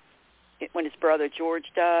when his brother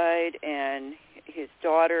George died, and his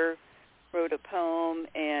daughter wrote a poem,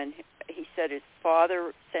 and he said his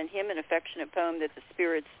father sent him an affectionate poem that the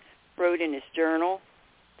spirits wrote in his journal.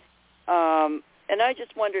 And I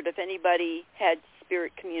just wondered if anybody had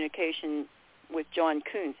spirit communication with John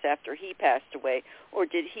Koons after he passed away, or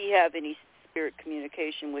did he have any spirit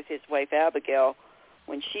communication with his wife Abigail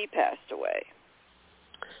when she passed away?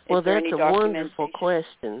 Well, that's a wonderful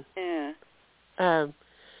question. Yeah.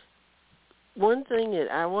 One thing that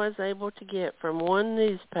I was able to get from one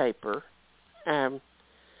newspaper,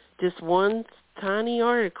 just one tiny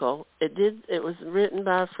article. It was written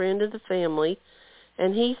by a friend of the family,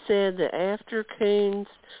 and he said that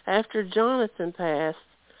after Jonathan passed,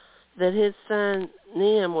 that his son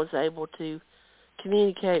Nim was able to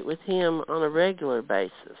communicate with him on a regular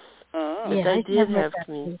basis. Oh. But they did have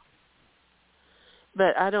communication.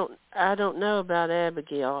 But I don't know about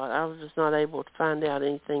Abigail. I was just not able to find out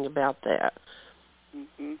anything about that.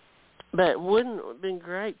 Mm-hmm. But wouldn't it have been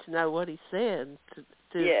great to know what he said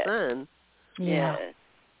to his son? Yeah.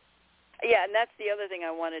 Yeah, and that's the other thing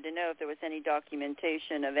I wanted to know, if there was any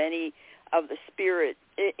documentation of any of the spirit.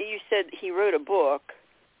 You said he wrote a book.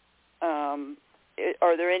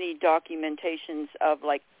 Are there any documentations of,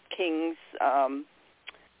 like, King's,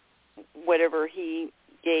 whatever he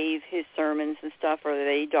gave his sermons and stuff? Are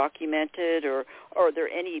they documented, or are there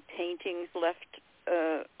any paintings left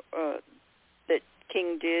that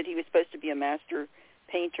King did? He was supposed to be a master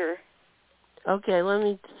painter. Okay, let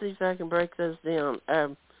me see if I can break those down.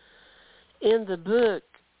 In the book,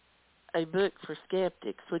 A Book for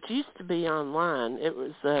Skeptics, which used to be online, it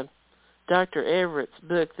was Dr. Everett's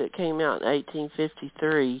book that came out in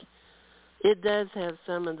 1853. It does have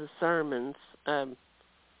some of the sermons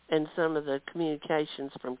and some of the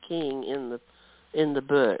communications from King in the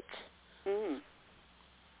book. Mm.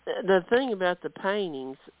 The thing about the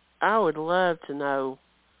paintings, I would love to know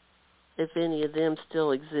if any of them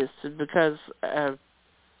still existed, because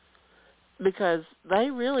they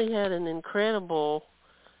really had an incredible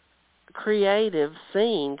creative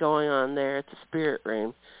scene going on there at the Spirit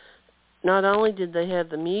Room. Not only did they have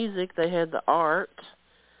the music, they had the art,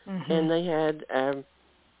 and they had,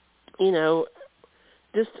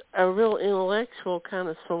 just a real intellectual kind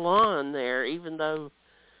of salon there, even though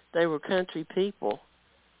they were country people.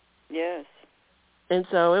 Yes. And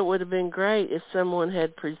so it would have been great if someone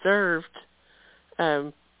had preserved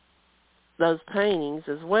those paintings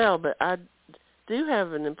as well. But I do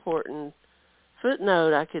have an important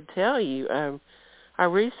footnote I could tell you. I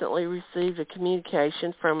recently received a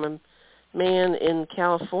communication from a man in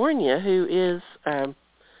California who is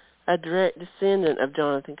a direct descendant of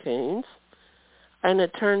Jonathan Koons. And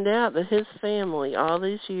it turned out that his family, all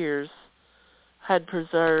these years, had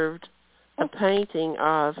preserved a painting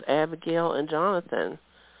of Abigail and Jonathan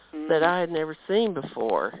that I had never seen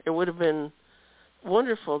before. It would have been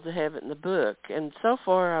wonderful to have it in the book. And so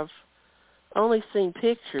far I've only seen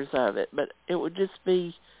pictures of it, but it would just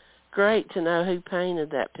be great to know who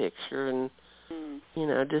painted that picture and,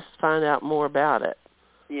 just find out more about it.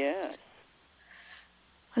 Yes.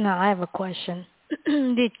 Now, I have a question.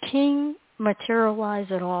 Did King materialize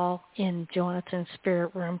at all in Jonathan's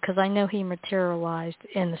spirit room? Because I know he materialized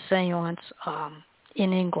in the séance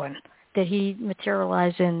in England. Did he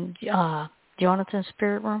materialize in Jonathan's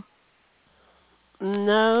spirit room?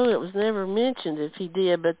 No, it was never mentioned if he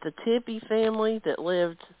did, but the Tippy family that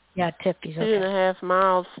lived Tippy's 2.5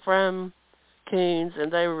 miles from Koons,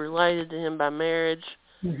 and they were related to him by marriage.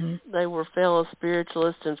 Mm-hmm. They were fellow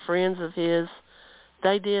spiritualists and friends of his.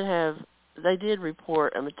 They did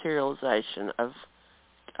report a materialization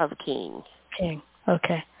of King. King.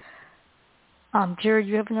 Okay. Jerry, do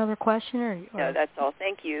you have another question? Or? No, that's all.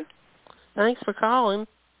 Thank you. Thanks for calling.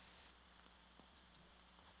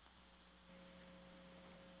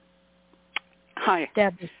 Hi.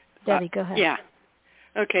 Debbie, go ahead. Yeah.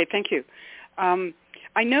 Okay, thank you.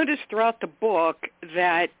 I noticed throughout the book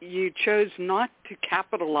that you chose not to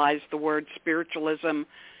capitalize the word spiritualism,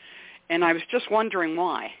 and I was just wondering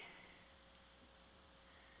why.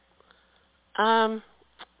 I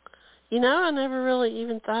never really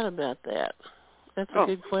even thought about that. That's a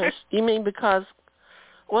good question. You mean because,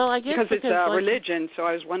 I guess because it's a religion, so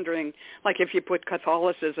I was wondering, like if you put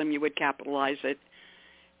Catholicism, you would capitalize it,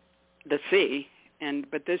 the C,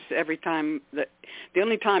 but this every time, the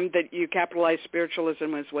only time that you capitalized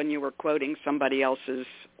spiritualism was when you were quoting somebody else's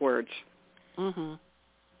words. Mm-hmm.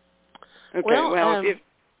 Okay, well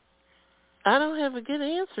I don't have a good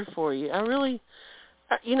answer for you. I really,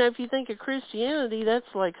 if you think of Christianity, that's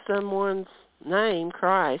like someone's name,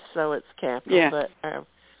 Christ, so it's capital. Yeah. But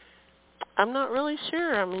I'm not really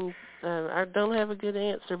sure. I mean, I don't have a good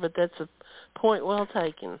answer, but that's a point well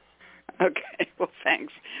taken. Okay, well,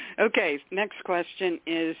 thanks. Okay, next question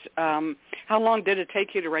is, how long did it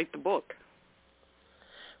take you to write the book?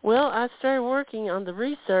 Well, I started working on the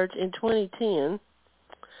research in 2010,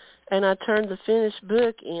 and I turned the finished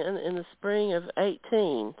book in the spring of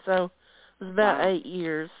 18, so it was about 8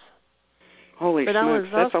 years. Holy smokes,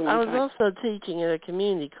 that's a long time. I was also teaching at a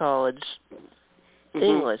community college, mm-hmm.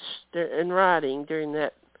 English and writing during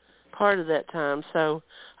that part of that time, so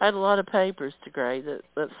I had a lot of papers to grade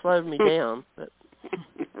that slowed me down. But.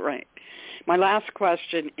 Right. My last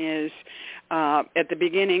question is, at the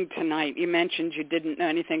beginning tonight, you mentioned you didn't know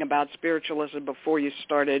anything about spiritualism before you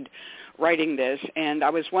started writing this, and I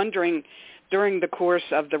was wondering, during the course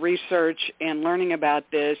of the research and learning about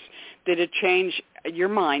this, did it change your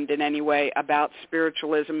mind in any way about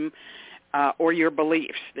spiritualism or your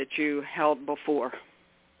beliefs that you held before?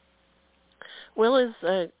 Well,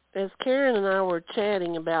 as Karen and I were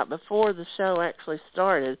chatting about before the show actually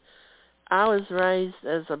started, I was raised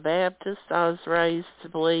as a Baptist. I was raised to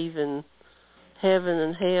believe in heaven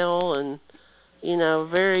and hell and, a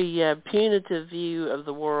very punitive view of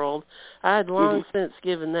the world. I had long since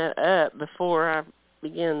given that up before I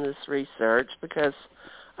began this research because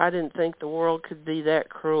I didn't think the world could be that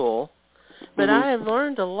cruel. But I have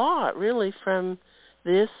learned a lot, really, from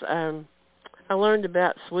this. I learned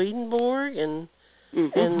about Swedenborg and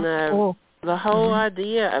the whole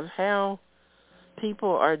idea of how people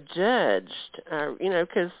are judged,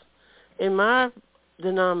 because in my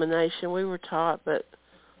denomination we were taught that,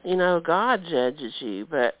 God judges you,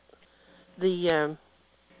 but the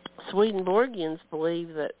Swedenborgians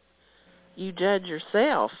believe that you judge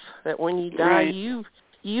yourself, that when you die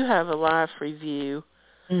you have a life review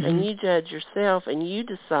and you judge yourself and you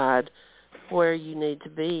decide where you need to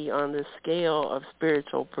be on this scale of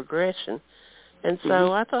spiritual progression. And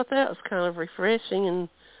so I thought that was kind of refreshing and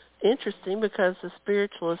interesting because the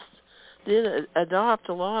spiritualists did adopt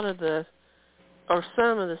a lot of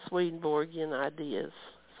some of the Swedenborgian ideas.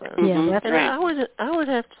 So, that's and right. I would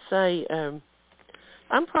have to say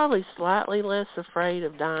I'm probably slightly less afraid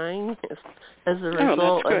of dying as a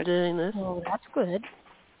result of doing this. Oh, that's good.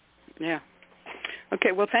 Yeah.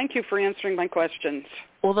 Okay, well, thank you for answering my questions.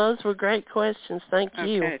 Well, those were great questions. Thank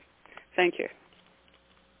you. Okay, thank you.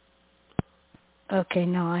 Okay,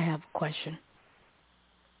 now I have a question.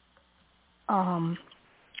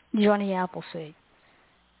 Johnny Appleseed.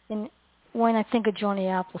 And when I think of Johnny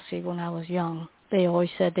Appleseed when I was young, they always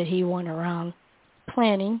said that he went around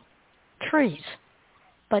planting trees.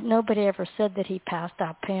 But nobody ever said that he passed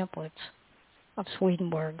out pamphlets of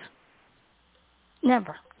Swedenborg's.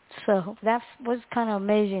 Never. So that was kind of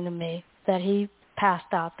amazing to me that he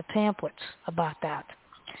passed out the pamphlets about that.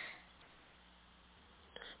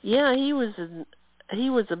 Yeah, he was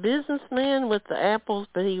a businessman with the apples,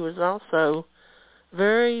 but he was also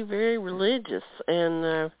very, very religious,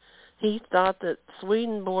 and he thought that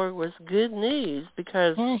Swedenborg was good news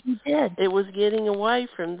because it was getting away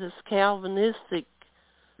from this Calvinistic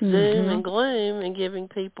doom and gloom and giving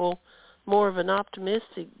people more of an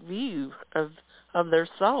optimistic view of their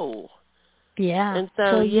soul. Yeah. And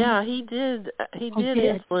so he did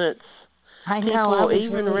influence people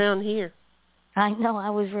even around here. I know. I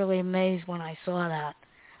was really amazed when I saw that.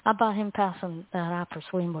 How about him passing that out for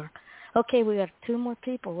Swedenborg? Okay, we got 2 more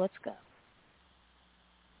people. Let's go.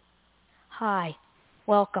 Hi.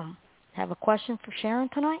 Welcome. Have a question for Sharon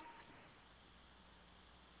tonight?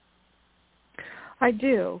 I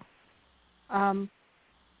do.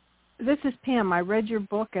 This is Pam. I read your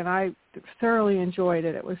book and I thoroughly enjoyed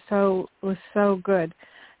it. It was so good.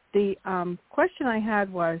 The question I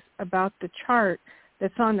had was about the chart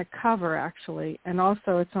that's on the cover, actually, and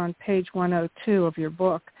also it's on page 102 of your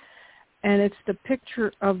book. And it's the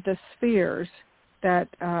picture of the spheres that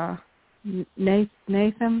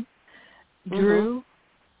Nathan drew.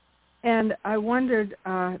 Mm-hmm. And I wondered,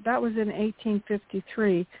 that was in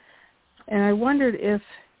 1853, and I wondered if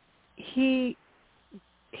he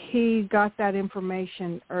got that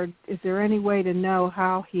information, or is there any way to know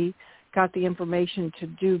how he got the information to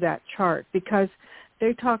do that chart? Because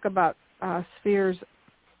they talk about spheres,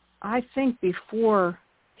 I think before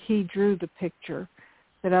he drew the picture,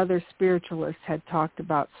 that other spiritualists had talked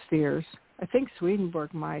about spheres. I think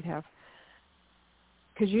Swedenborg might have.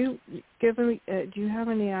 Could you give me? Do you have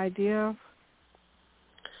any idea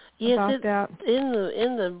about that? In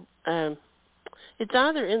the it's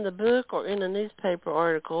either in the book or in a newspaper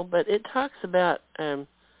article, but it talks about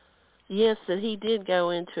yes, that he did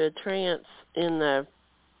go into a trance in the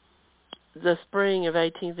spring of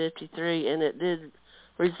 1853, and it did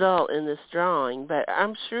result in this drawing. But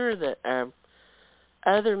I'm sure that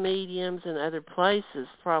other mediums and other places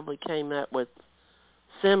probably came up with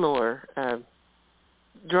similar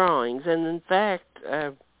drawings. And in fact,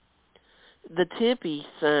 the Tippy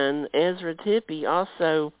son, Ezra Tippy,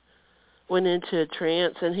 also went into a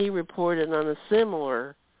trance, and he reported on a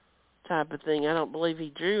similar type of thing. I don't believe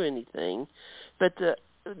he drew anything, but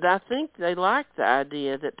I think they liked the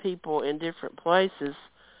idea that people in different places,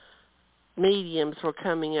 mediums, were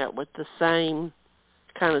coming up with the same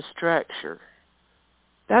kind of structure.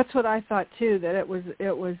 That's what I thought too. That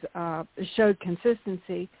it showed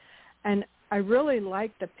consistency, and I really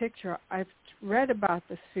liked the picture. I've read about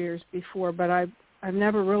the spheres before, but I've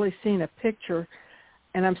never really seen a picture,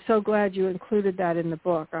 and I'm so glad you included that in the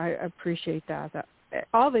book. I appreciate that.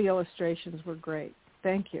 All the illustrations were great.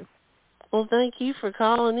 Thank you. Well, thank you for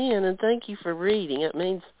calling in, and thank you for reading. It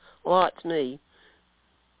means a lot to me.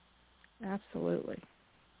 Absolutely.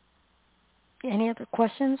 Any other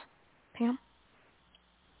questions, Pam?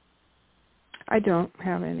 I don't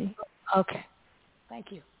have any. Okay.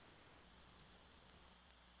 Thank you.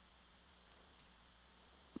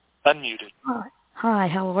 Unmuted. Hi,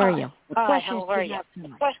 how are you? Hi, how are you?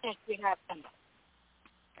 Questions we have tonight.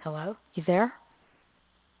 Hello? You there?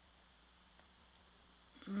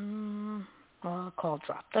 Well, call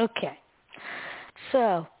dropped. Okay.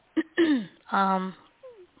 So, you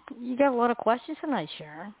got a lot of questions tonight,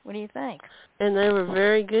 Sharon. What do you think? And they were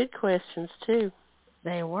very good questions, too.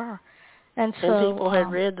 They were. And so people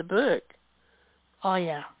had read the book. Oh,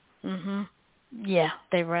 yeah. Yeah,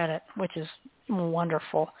 they read it, which is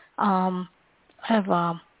wonderful. I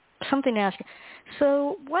have something to ask you.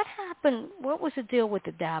 So what happened? What was the deal with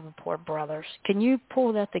the Davenport brothers? Can you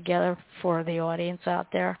pull that together for the audience out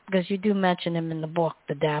there? Because you do mention them in the book,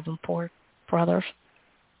 the Davenport brothers.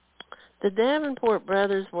 The Davenport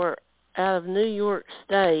brothers were out of New York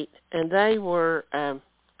State, and they were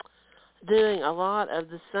doing a lot of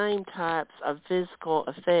the same types of physical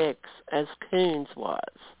effects as Koons was.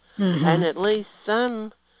 Mm-hmm. And at least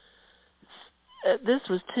some, this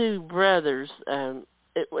was two brothers.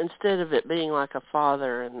 Instead of it being like a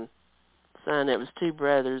father and son, it was two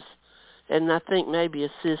brothers, and I think maybe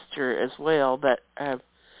a sister as well. But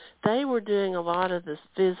they were doing a lot of the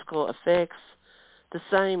physical effects the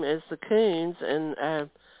same as the Koons, and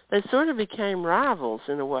they sort of became rivals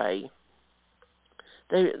in a way.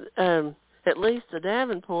 They, at least the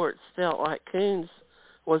Davenports felt like Koons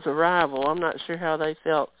was a rival. I'm not sure how they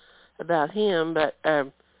felt about him, but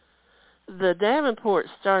the Davenports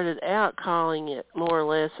started out calling it more or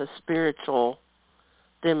less a spiritual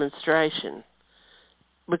demonstration,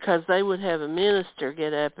 because they would have a minister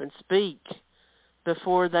get up and speak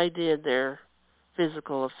before they did their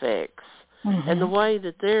physical effects. Mm-hmm. And the way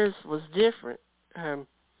that theirs was different.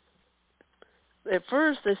 At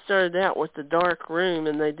first they started out with the dark room,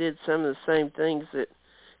 and they did some of the same things that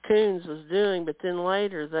Koons was doing, but then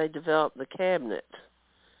later they developed the cabinet.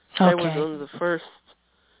 Okay. They were one of the first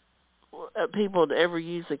people to ever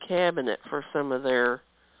use a cabinet for some of their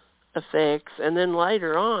effects, and then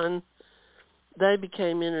later on they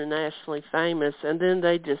became internationally famous, and then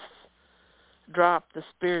they just dropped the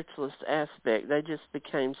spiritualist aspect. They just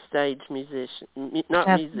became stage musicians,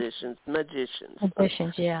 magicians.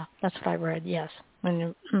 Magicians, yeah. That's what I read, yes.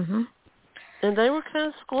 Mm-hmm. And they were kind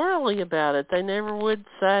of squirrely about it. They never would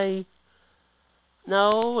say,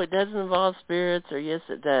 no, it doesn't involve spirits, or yes,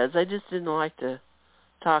 it does. They just didn't like to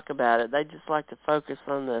talk about it. They just like to focus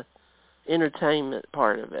on the entertainment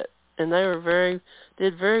part of it. And they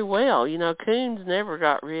did very well. You know, Koons never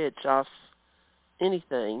got rich off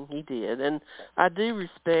anything he did. And I do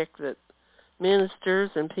respect that ministers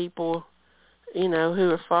and people, you know,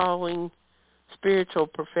 who are following spiritual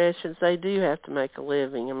professions, they do have to make a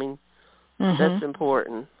living. I mean, that's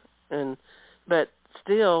important. But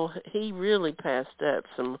still, he really passed up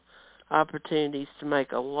some opportunities to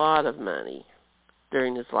make a lot of money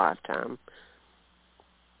during his lifetime.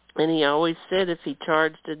 And he always said if he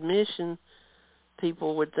charged admission,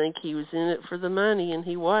 people would think he was in it for the money, and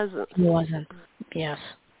he wasn't. He wasn't. Yes,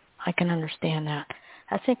 I can understand that.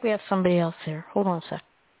 I think we have somebody else here. Hold on a sec.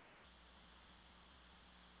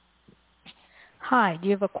 Hi, do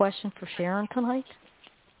you have a question for Sharon tonight?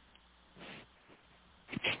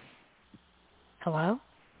 Hello?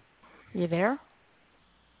 You there?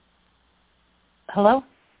 Hello?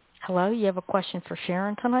 Hello, you have a question for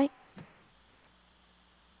Sharon tonight?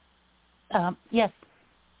 Yes.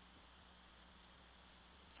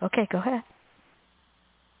 Okay, go ahead.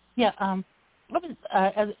 Yeah,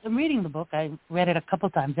 as I'm reading the book. I read it a couple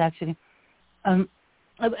times, actually. I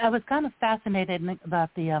was kind of fascinated about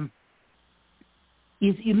the,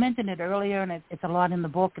 you mentioned it earlier, and it's a lot in the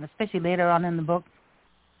book, and especially later on in the book,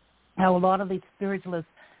 how a lot of these spiritualists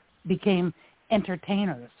became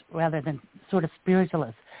entertainers rather than sort of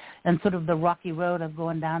spiritualists, and sort of the rocky road of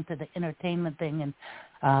going down to the entertainment thing, and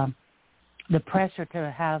the pressure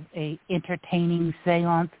to have a entertaining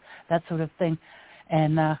séance, that sort of thing.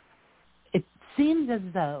 And it seems as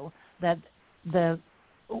though that those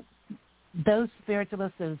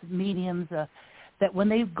spiritualists, those mediums, that when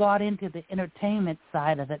they got into the entertainment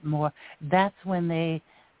side of it more, that's when they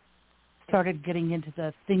started getting into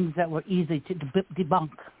the things that were easy to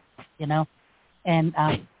debunk, you know. And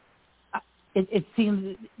it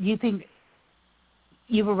seems, you think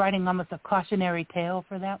you were writing almost a cautionary tale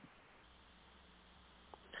for that?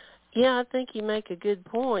 Yeah, I think you make a good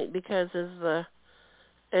point, because as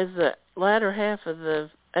the latter half of the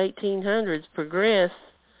 1800s progressed,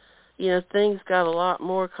 you know, things got a lot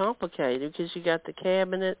more complicated, because you got the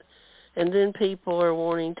cabinet, and then people are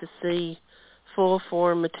wanting to see full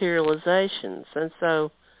form materializations, and so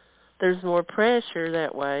there's more pressure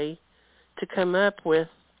that way to come up with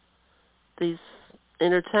these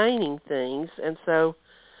entertaining things, and so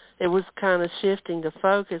it was kind of shifting the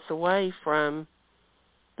focus away from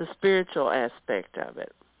the spiritual aspect of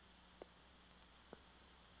it.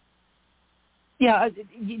 Yeah,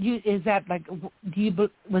 is that like?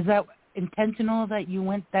 Was that intentional that you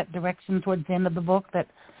went that direction towards the end of the book? That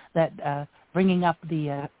bringing up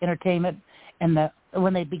the entertainment and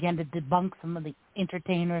when they began to debunk some of the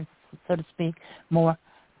entertainers, so to speak, more?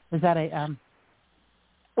 Was that a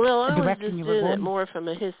well, I was direction just you were doing going? it more from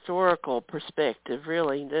a historical perspective,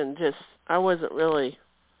 really, than just, I wasn't really,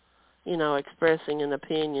 you know, expressing an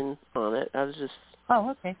opinion on it. I was just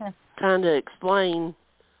trying to explain,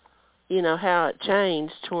 you know, how it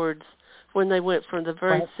changed towards when they went from the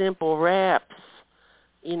very simple raps,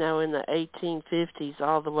 you know, in the 1850s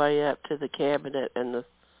all the way up to the cabinet and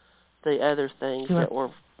the other things that were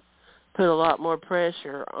put a lot more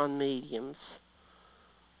pressure on mediums.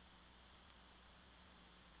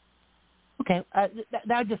 Okay, I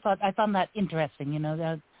found that interesting, you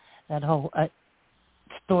know, that whole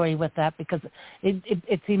story with that, because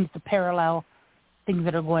it seems to parallel things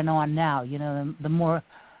that are going on now. You know, the more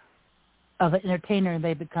of an entertainer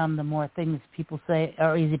they become, the more things people say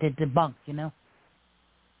are easy to debunk. You know.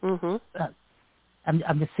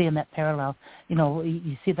 I'm just seeing that parallel. You know,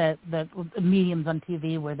 you see the mediums on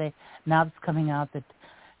TV where now it's coming out that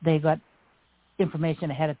they got information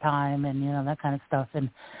ahead of time, and you know, that kind of stuff. And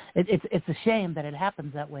it's a shame that it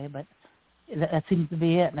happens that way, but that seems to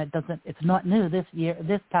be it. And it's not new this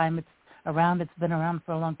time. It's been around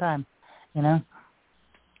for a long time, you know.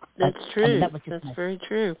 That's true. That's very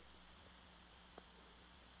true.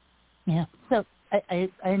 Yeah. So I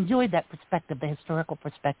enjoyed that perspective, the historical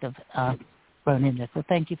perspective thrown in there. So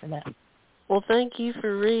thank you for that. Well, thank you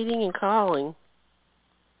for reading and calling.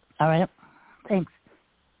 All right. Thanks.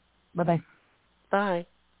 Bye-bye. Bye.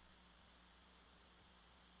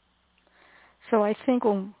 So I think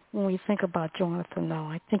when we think about Jonathan, though,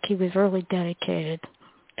 I think he was really dedicated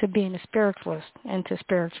to being a spiritualist and to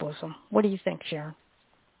spiritualism. What do you think, Sharon?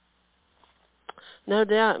 No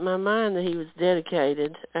doubt in my mind that he was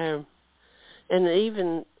dedicated. And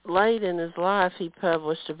even late in his life, he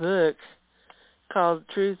published a book called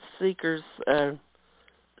Truth Seeker's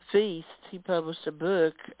Feast. He published a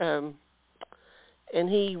book, and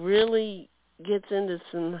he really gets into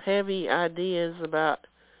some heavy ideas about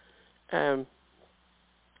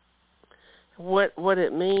what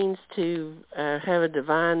it means to have a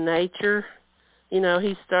divine nature. You know,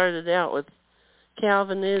 he started out with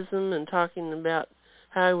Calvinism and talking about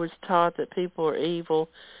how he was taught that people are evil,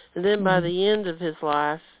 and then by the end of his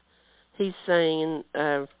life, he's saying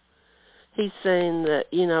that,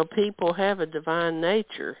 you know, people have a divine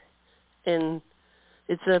nature, and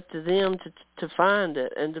it's up to them to find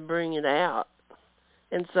it and to bring it out.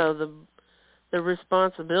 And so the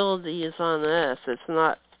responsibility is on us. It's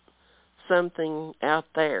not something out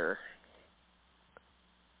there.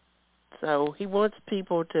 So he wants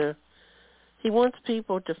people to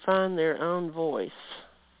find their own voice.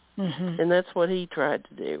 And that's what he tried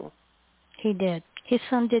to do. He did. His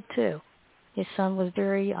son did too. His son was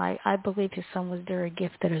I believe his son was very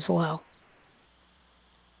gifted as well.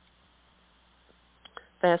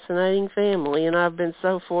 Fascinating family, and I've been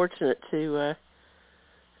so fortunate to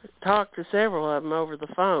talk to several of them over the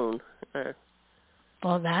phone.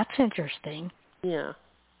 Well, that's interesting. Yeah.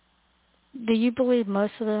 Do you believe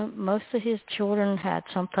most of his children had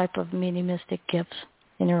some type of mediumistic gifts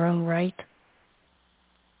in their own right?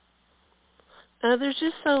 There's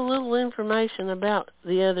just so little information about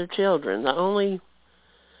the other children. The only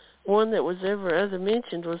one that was ever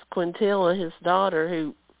mentioned was Quintilla, his daughter,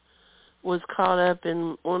 who was caught up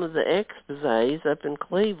in one of the exposés up in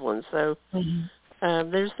Cleveland. So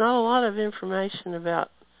there's not a lot of information about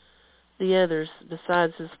the others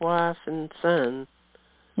besides his wife and son.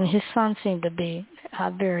 And his son seemed to be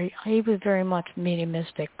he was very much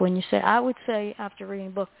mediumistic. I would say after reading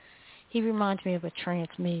the book, he reminds me of a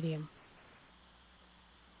trance medium.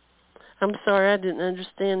 I'm sorry, I didn't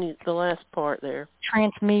understand the last part there.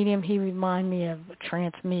 Trance medium, he reminded me of a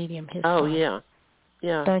trance medium. His son.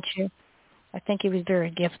 Yeah. Don't you? I think he was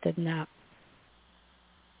very gifted in that.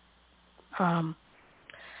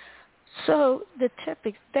 So the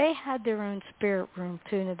Tippics, they had their own spirit room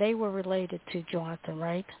too. Now they were related to Jonathan,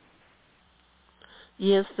 right?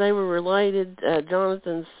 Yes, they were related.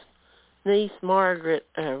 Jonathan's niece Margaret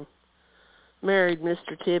married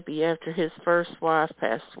Mr. Tippy after his first wife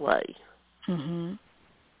passed away.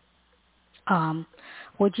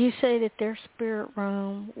 Would you say that their spirit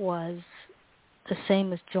room was the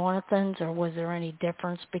same as Jonathan's, or was there any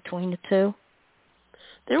difference between the two?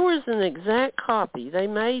 There was an exact copy. They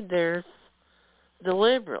made theirs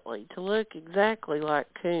deliberately to look exactly like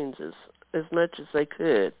Koons's as much as they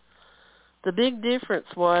could. The big difference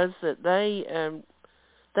was that they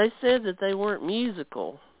said that they weren't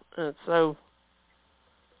musical. So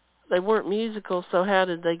they weren't musical, so how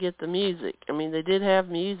did they get the music? I mean, they did have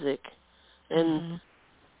music, and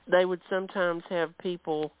they would sometimes have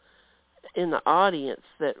people in the audience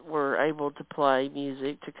that were able to play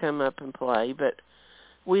music to come up and play, but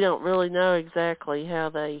we don't really know exactly how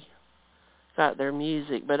they got their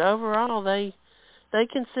music. But overall, they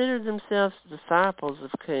considered themselves disciples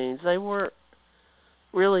of Koons. They weren't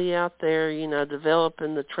really out there, you know,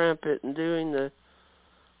 developing the trumpet and doing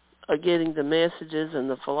getting the messages and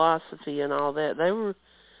the philosophy and all that. They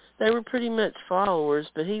were pretty much followers,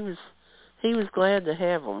 but he was glad to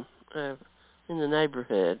have them in the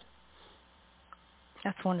neighborhood.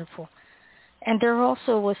 That's wonderful. And there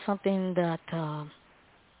also was something that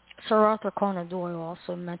Sir Arthur Conan Doyle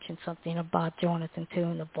also mentioned something about Jonathan too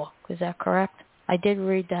in the book. Is that correct? I did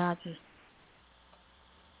read that.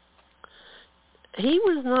 He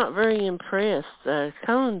was not very impressed.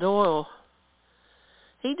 Conan Doyle,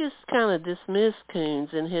 he just kind of dismissed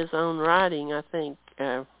Koons in his own writing, I think.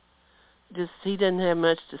 He didn't have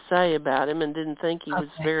much to say about him and didn't think he was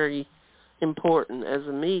very important as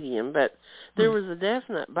a medium. But there was a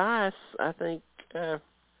definite bias, I think,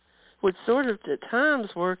 which sort of at times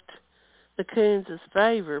worked the Koons'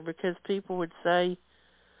 favor, because people would say,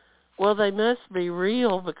 well, they must be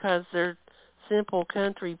real because they're simple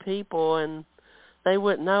country people and they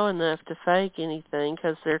wouldn't know enough to fake anything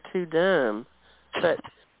because they're too dumb. But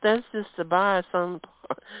that's just a bias on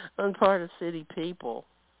part of city people.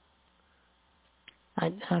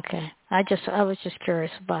 Okay. I was just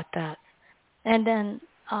curious about that. And then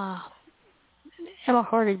Emma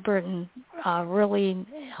Hardy Britton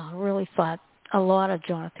really thought a lot of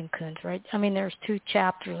Jonathan Koons, right? I mean, there's 2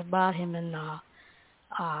 chapters about him in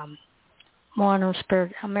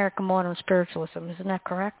American Modern Spiritualism. Isn't that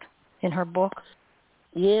correct? In her book?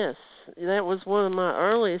 Yes. That was one of my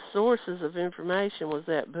earliest sources of information, was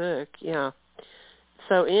that book, yeah.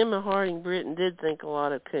 So Emma Harding Britton did think a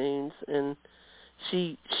lot of Koons, and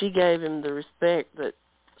she gave him the respect that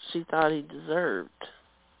she thought he deserved.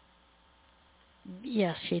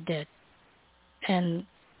 Yes, she did. And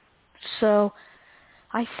so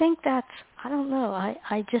I think I don't know,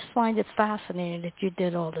 I just find it fascinating that you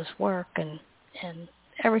did all this work and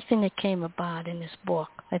everything that came about in this book.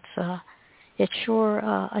 It's sure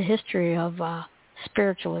a history of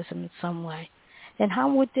spiritualism in some way. And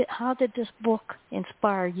how did this book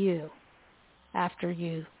inspire you after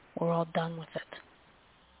you were all done with it?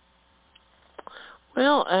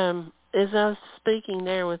 Well, as I was speaking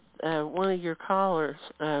there with one of your callers,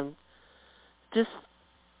 just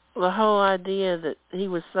the whole idea that he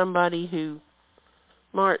was somebody who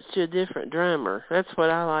marched to a different drummer. That's what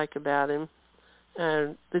I like about him,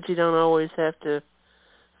 that you don't always have to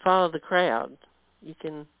follow the crowd. You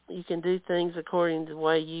can do things according to the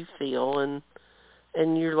way you feel, and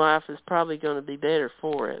your life is probably going to be better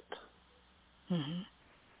for it. Mm-hmm.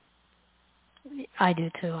 I do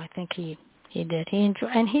too. I think he did.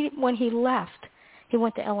 When he left, he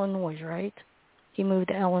went to Illinois, right? He moved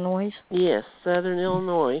to Illinois? Yes, Southern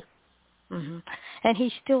Illinois. Mm-hmm. And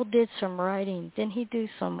he still did some writing. Didn't he do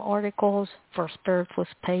some articles for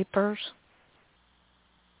Spiritualist papers?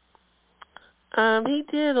 He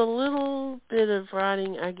did a little bit of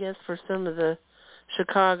writing, I guess, for some of the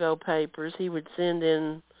Chicago papers. He would send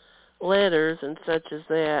in letters and such as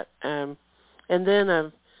that. And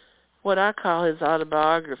then what I call his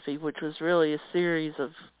autobiography, which was really a series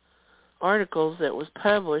of articles that was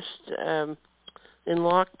published in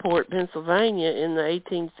Lockport, Pennsylvania in the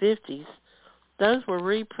 1850s. Those were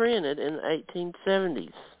reprinted in the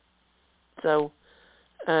 1870s. So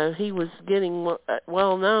he was getting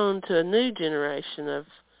well known to a new generation of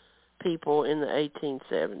people in the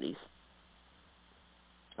 1870s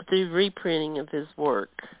through reprinting of his work.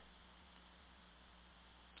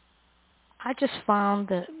 I just found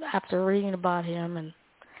that after reading about him and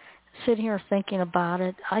sitting here thinking about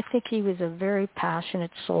it, I think he was a very passionate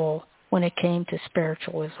soul when it came to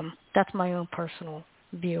spiritualism. That's my own personal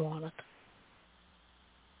view on it.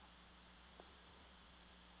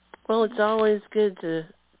 Well, it's always good to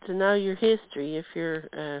know your history if you're,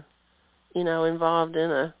 involved in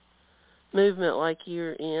a movement like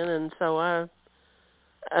you're in, and so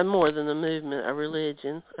I'm more than a movement, a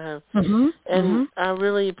religion. I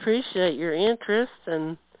really appreciate your interest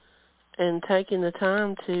and taking the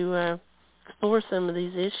time to explore some of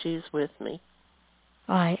these issues with me.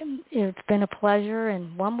 All right, it's been a pleasure.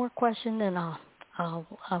 And one more question, and I'll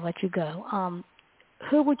let you go.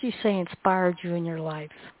 Who would you say inspired you in your life?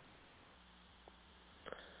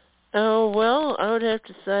 Oh, well, I would have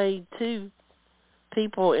to say two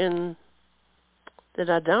people that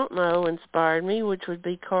I don't know inspired me, which would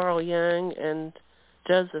be Carl Jung and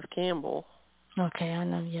Joseph Campbell. Okay, I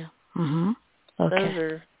know you. Mm-hmm. Okay. Those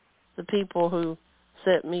are the people who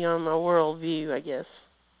set me on my worldview, I guess.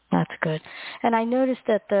 That's good. And I noticed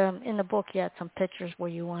that in the book you had some pictures where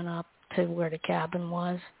you went up to where the cabin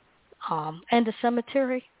was. And the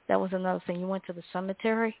cemetery, that was another thing. You went to the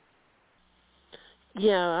cemetery?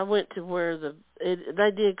 Yeah, I went to where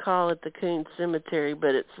they did call it the Koons Cemetery,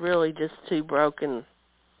 but it's really just two broken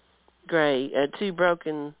gravestones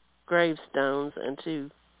and two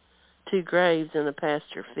graves in a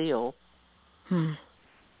pasture field.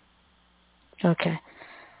 Okay.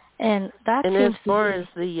 And that and seems as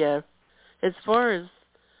far as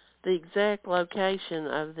the exact location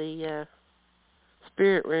of the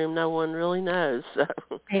spirit room, no one really knows. So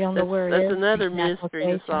they don't know where it is. That's another mystery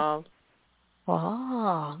to solve.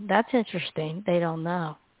 Oh, that's interesting. They don't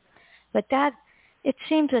know. But it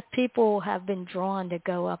seems that people have been drawn to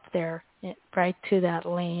go up there, right to that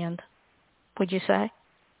land. Would you say?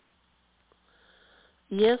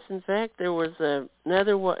 Yes, in fact, there was there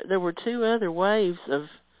were two other waves of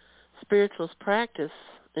spiritualist practice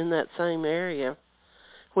in that same area,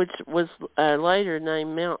 which was later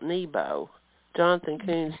named Mount Nebo. Jonathan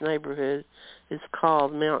Koons' neighborhood is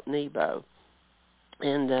called Mount Nebo.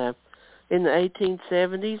 And in the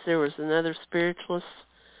 1870s, there was another spiritualist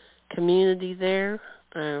community there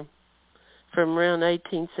from around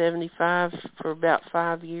 1875 for about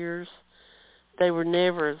 5 years. They were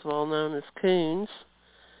never as well known as Koons.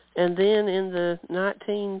 And then in the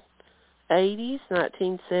 1980s,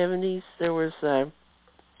 1970s, there was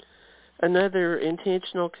another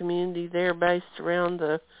intentional community there based around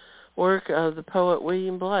the work of the poet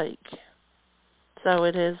William Blake. So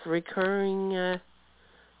it has recurring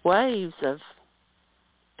waves of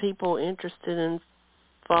people interested in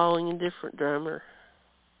following a different drummer.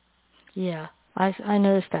 Yeah, I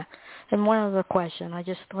noticed that. And one other question, I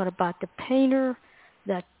just thought about the painter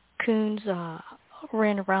that Koons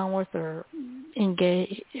ran around with or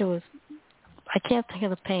engaged. It was, I can't think of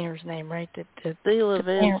the painter's name, right? Selah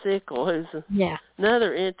Van Sickle, who's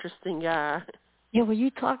another interesting guy. Yeah, will you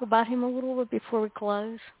talk about him a little bit before we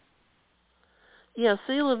close? Yeah,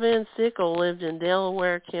 Selah Van Sickle lived in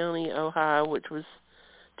Delaware County, Ohio, which was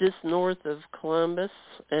just north of Columbus,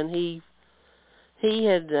 and he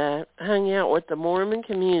had hung out with the Mormon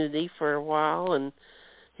community for a while, and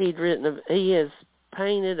he has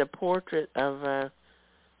painted a portrait of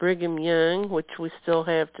Brigham Young, which we still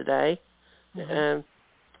have today. Mm-hmm.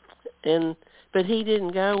 But he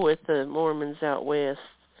didn't go with the Mormons out west.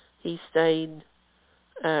 He stayed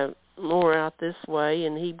more out this way,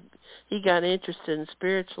 and he got interested in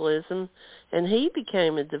spiritualism, and he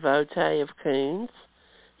became a devotee of Koons.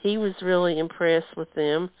 He was really impressed with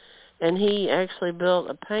them, and he actually built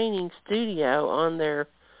a painting studio on their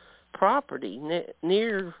property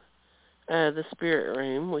near the spirit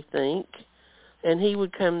room, we think, and he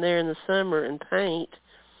would come there in the summer and paint.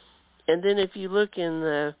 And then if you look in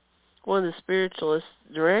one of the Spiritualist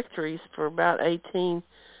directories for about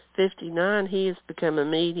 1859, he has become a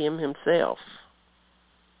medium himself.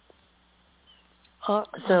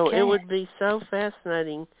 So it would be so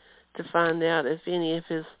fascinating to find out if any of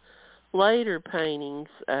his later paintings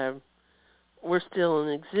were still in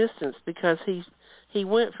existence, because he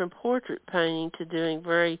went from portrait painting to doing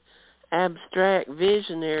very abstract,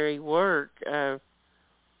 visionary work.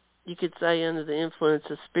 You could say under the influence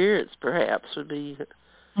of spirits, perhaps, would be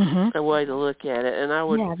a way to look at it. And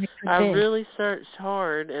I really searched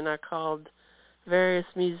hard, and I called various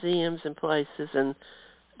museums and places, and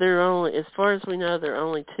there are only, as far as we know, there are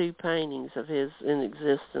only 2 paintings of his in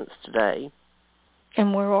existence today.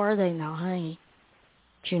 And where are they now, honey?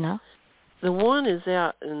 Do you know? The one is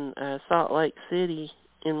out in Salt Lake City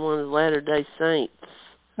in one of the Latter-day Saints.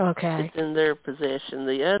 Okay. It's in their possession.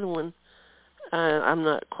 The other one, I'm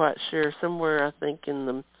not quite sure. Somewhere, I think, in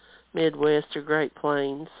the Midwest or Great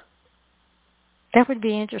Plains. That would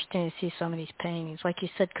be interesting to see some of these paintings, like you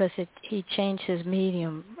said, because he changed his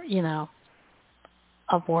medium,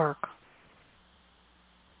 of work.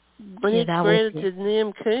 But he credited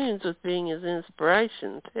Nim Koons with being his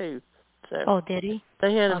inspiration, too. So did he?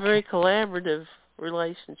 They had a very collaborative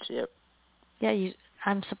relationship. Yeah,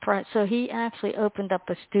 I'm surprised. So he actually opened up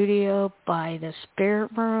a studio by the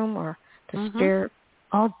spirit room or the spirit.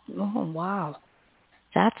 Oh, wow.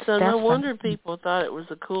 That's no wonder people thought it was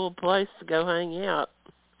a cool place to go hang out.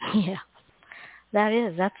 Yeah, that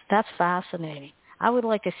is. That's fascinating. I would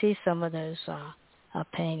like to see some of those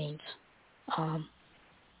paintings.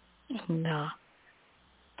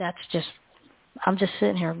 That's just. I'm just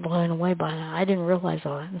sitting here blown away by that. I didn't realize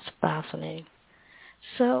all that. It's fascinating.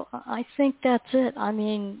 So I think that's it. I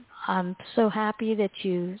mean, I'm so happy that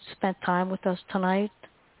you spent time with us tonight,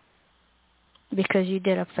 because you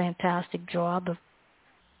did a fantastic job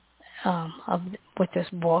with this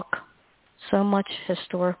book. So much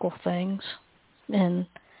historical things. And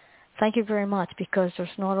thank you very much, because there's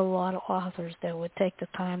not a lot of authors that would take the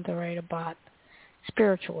time to write about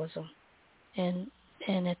spiritualism and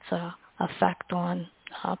its effect on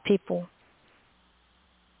people.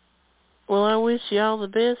 Well, I wish you all the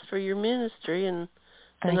best for your ministry, and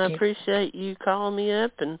I appreciate you calling me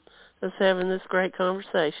up and us having this great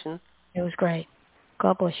conversation. It was great.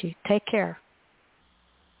 God bless you. Take care.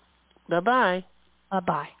 Bye-bye.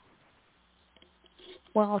 Bye-bye.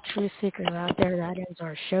 Well, truth seekers out there, that ends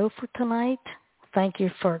our show for tonight. Thank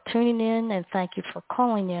you for tuning in, and thank you for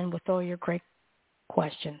calling in with all your great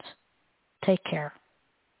questions. Take care.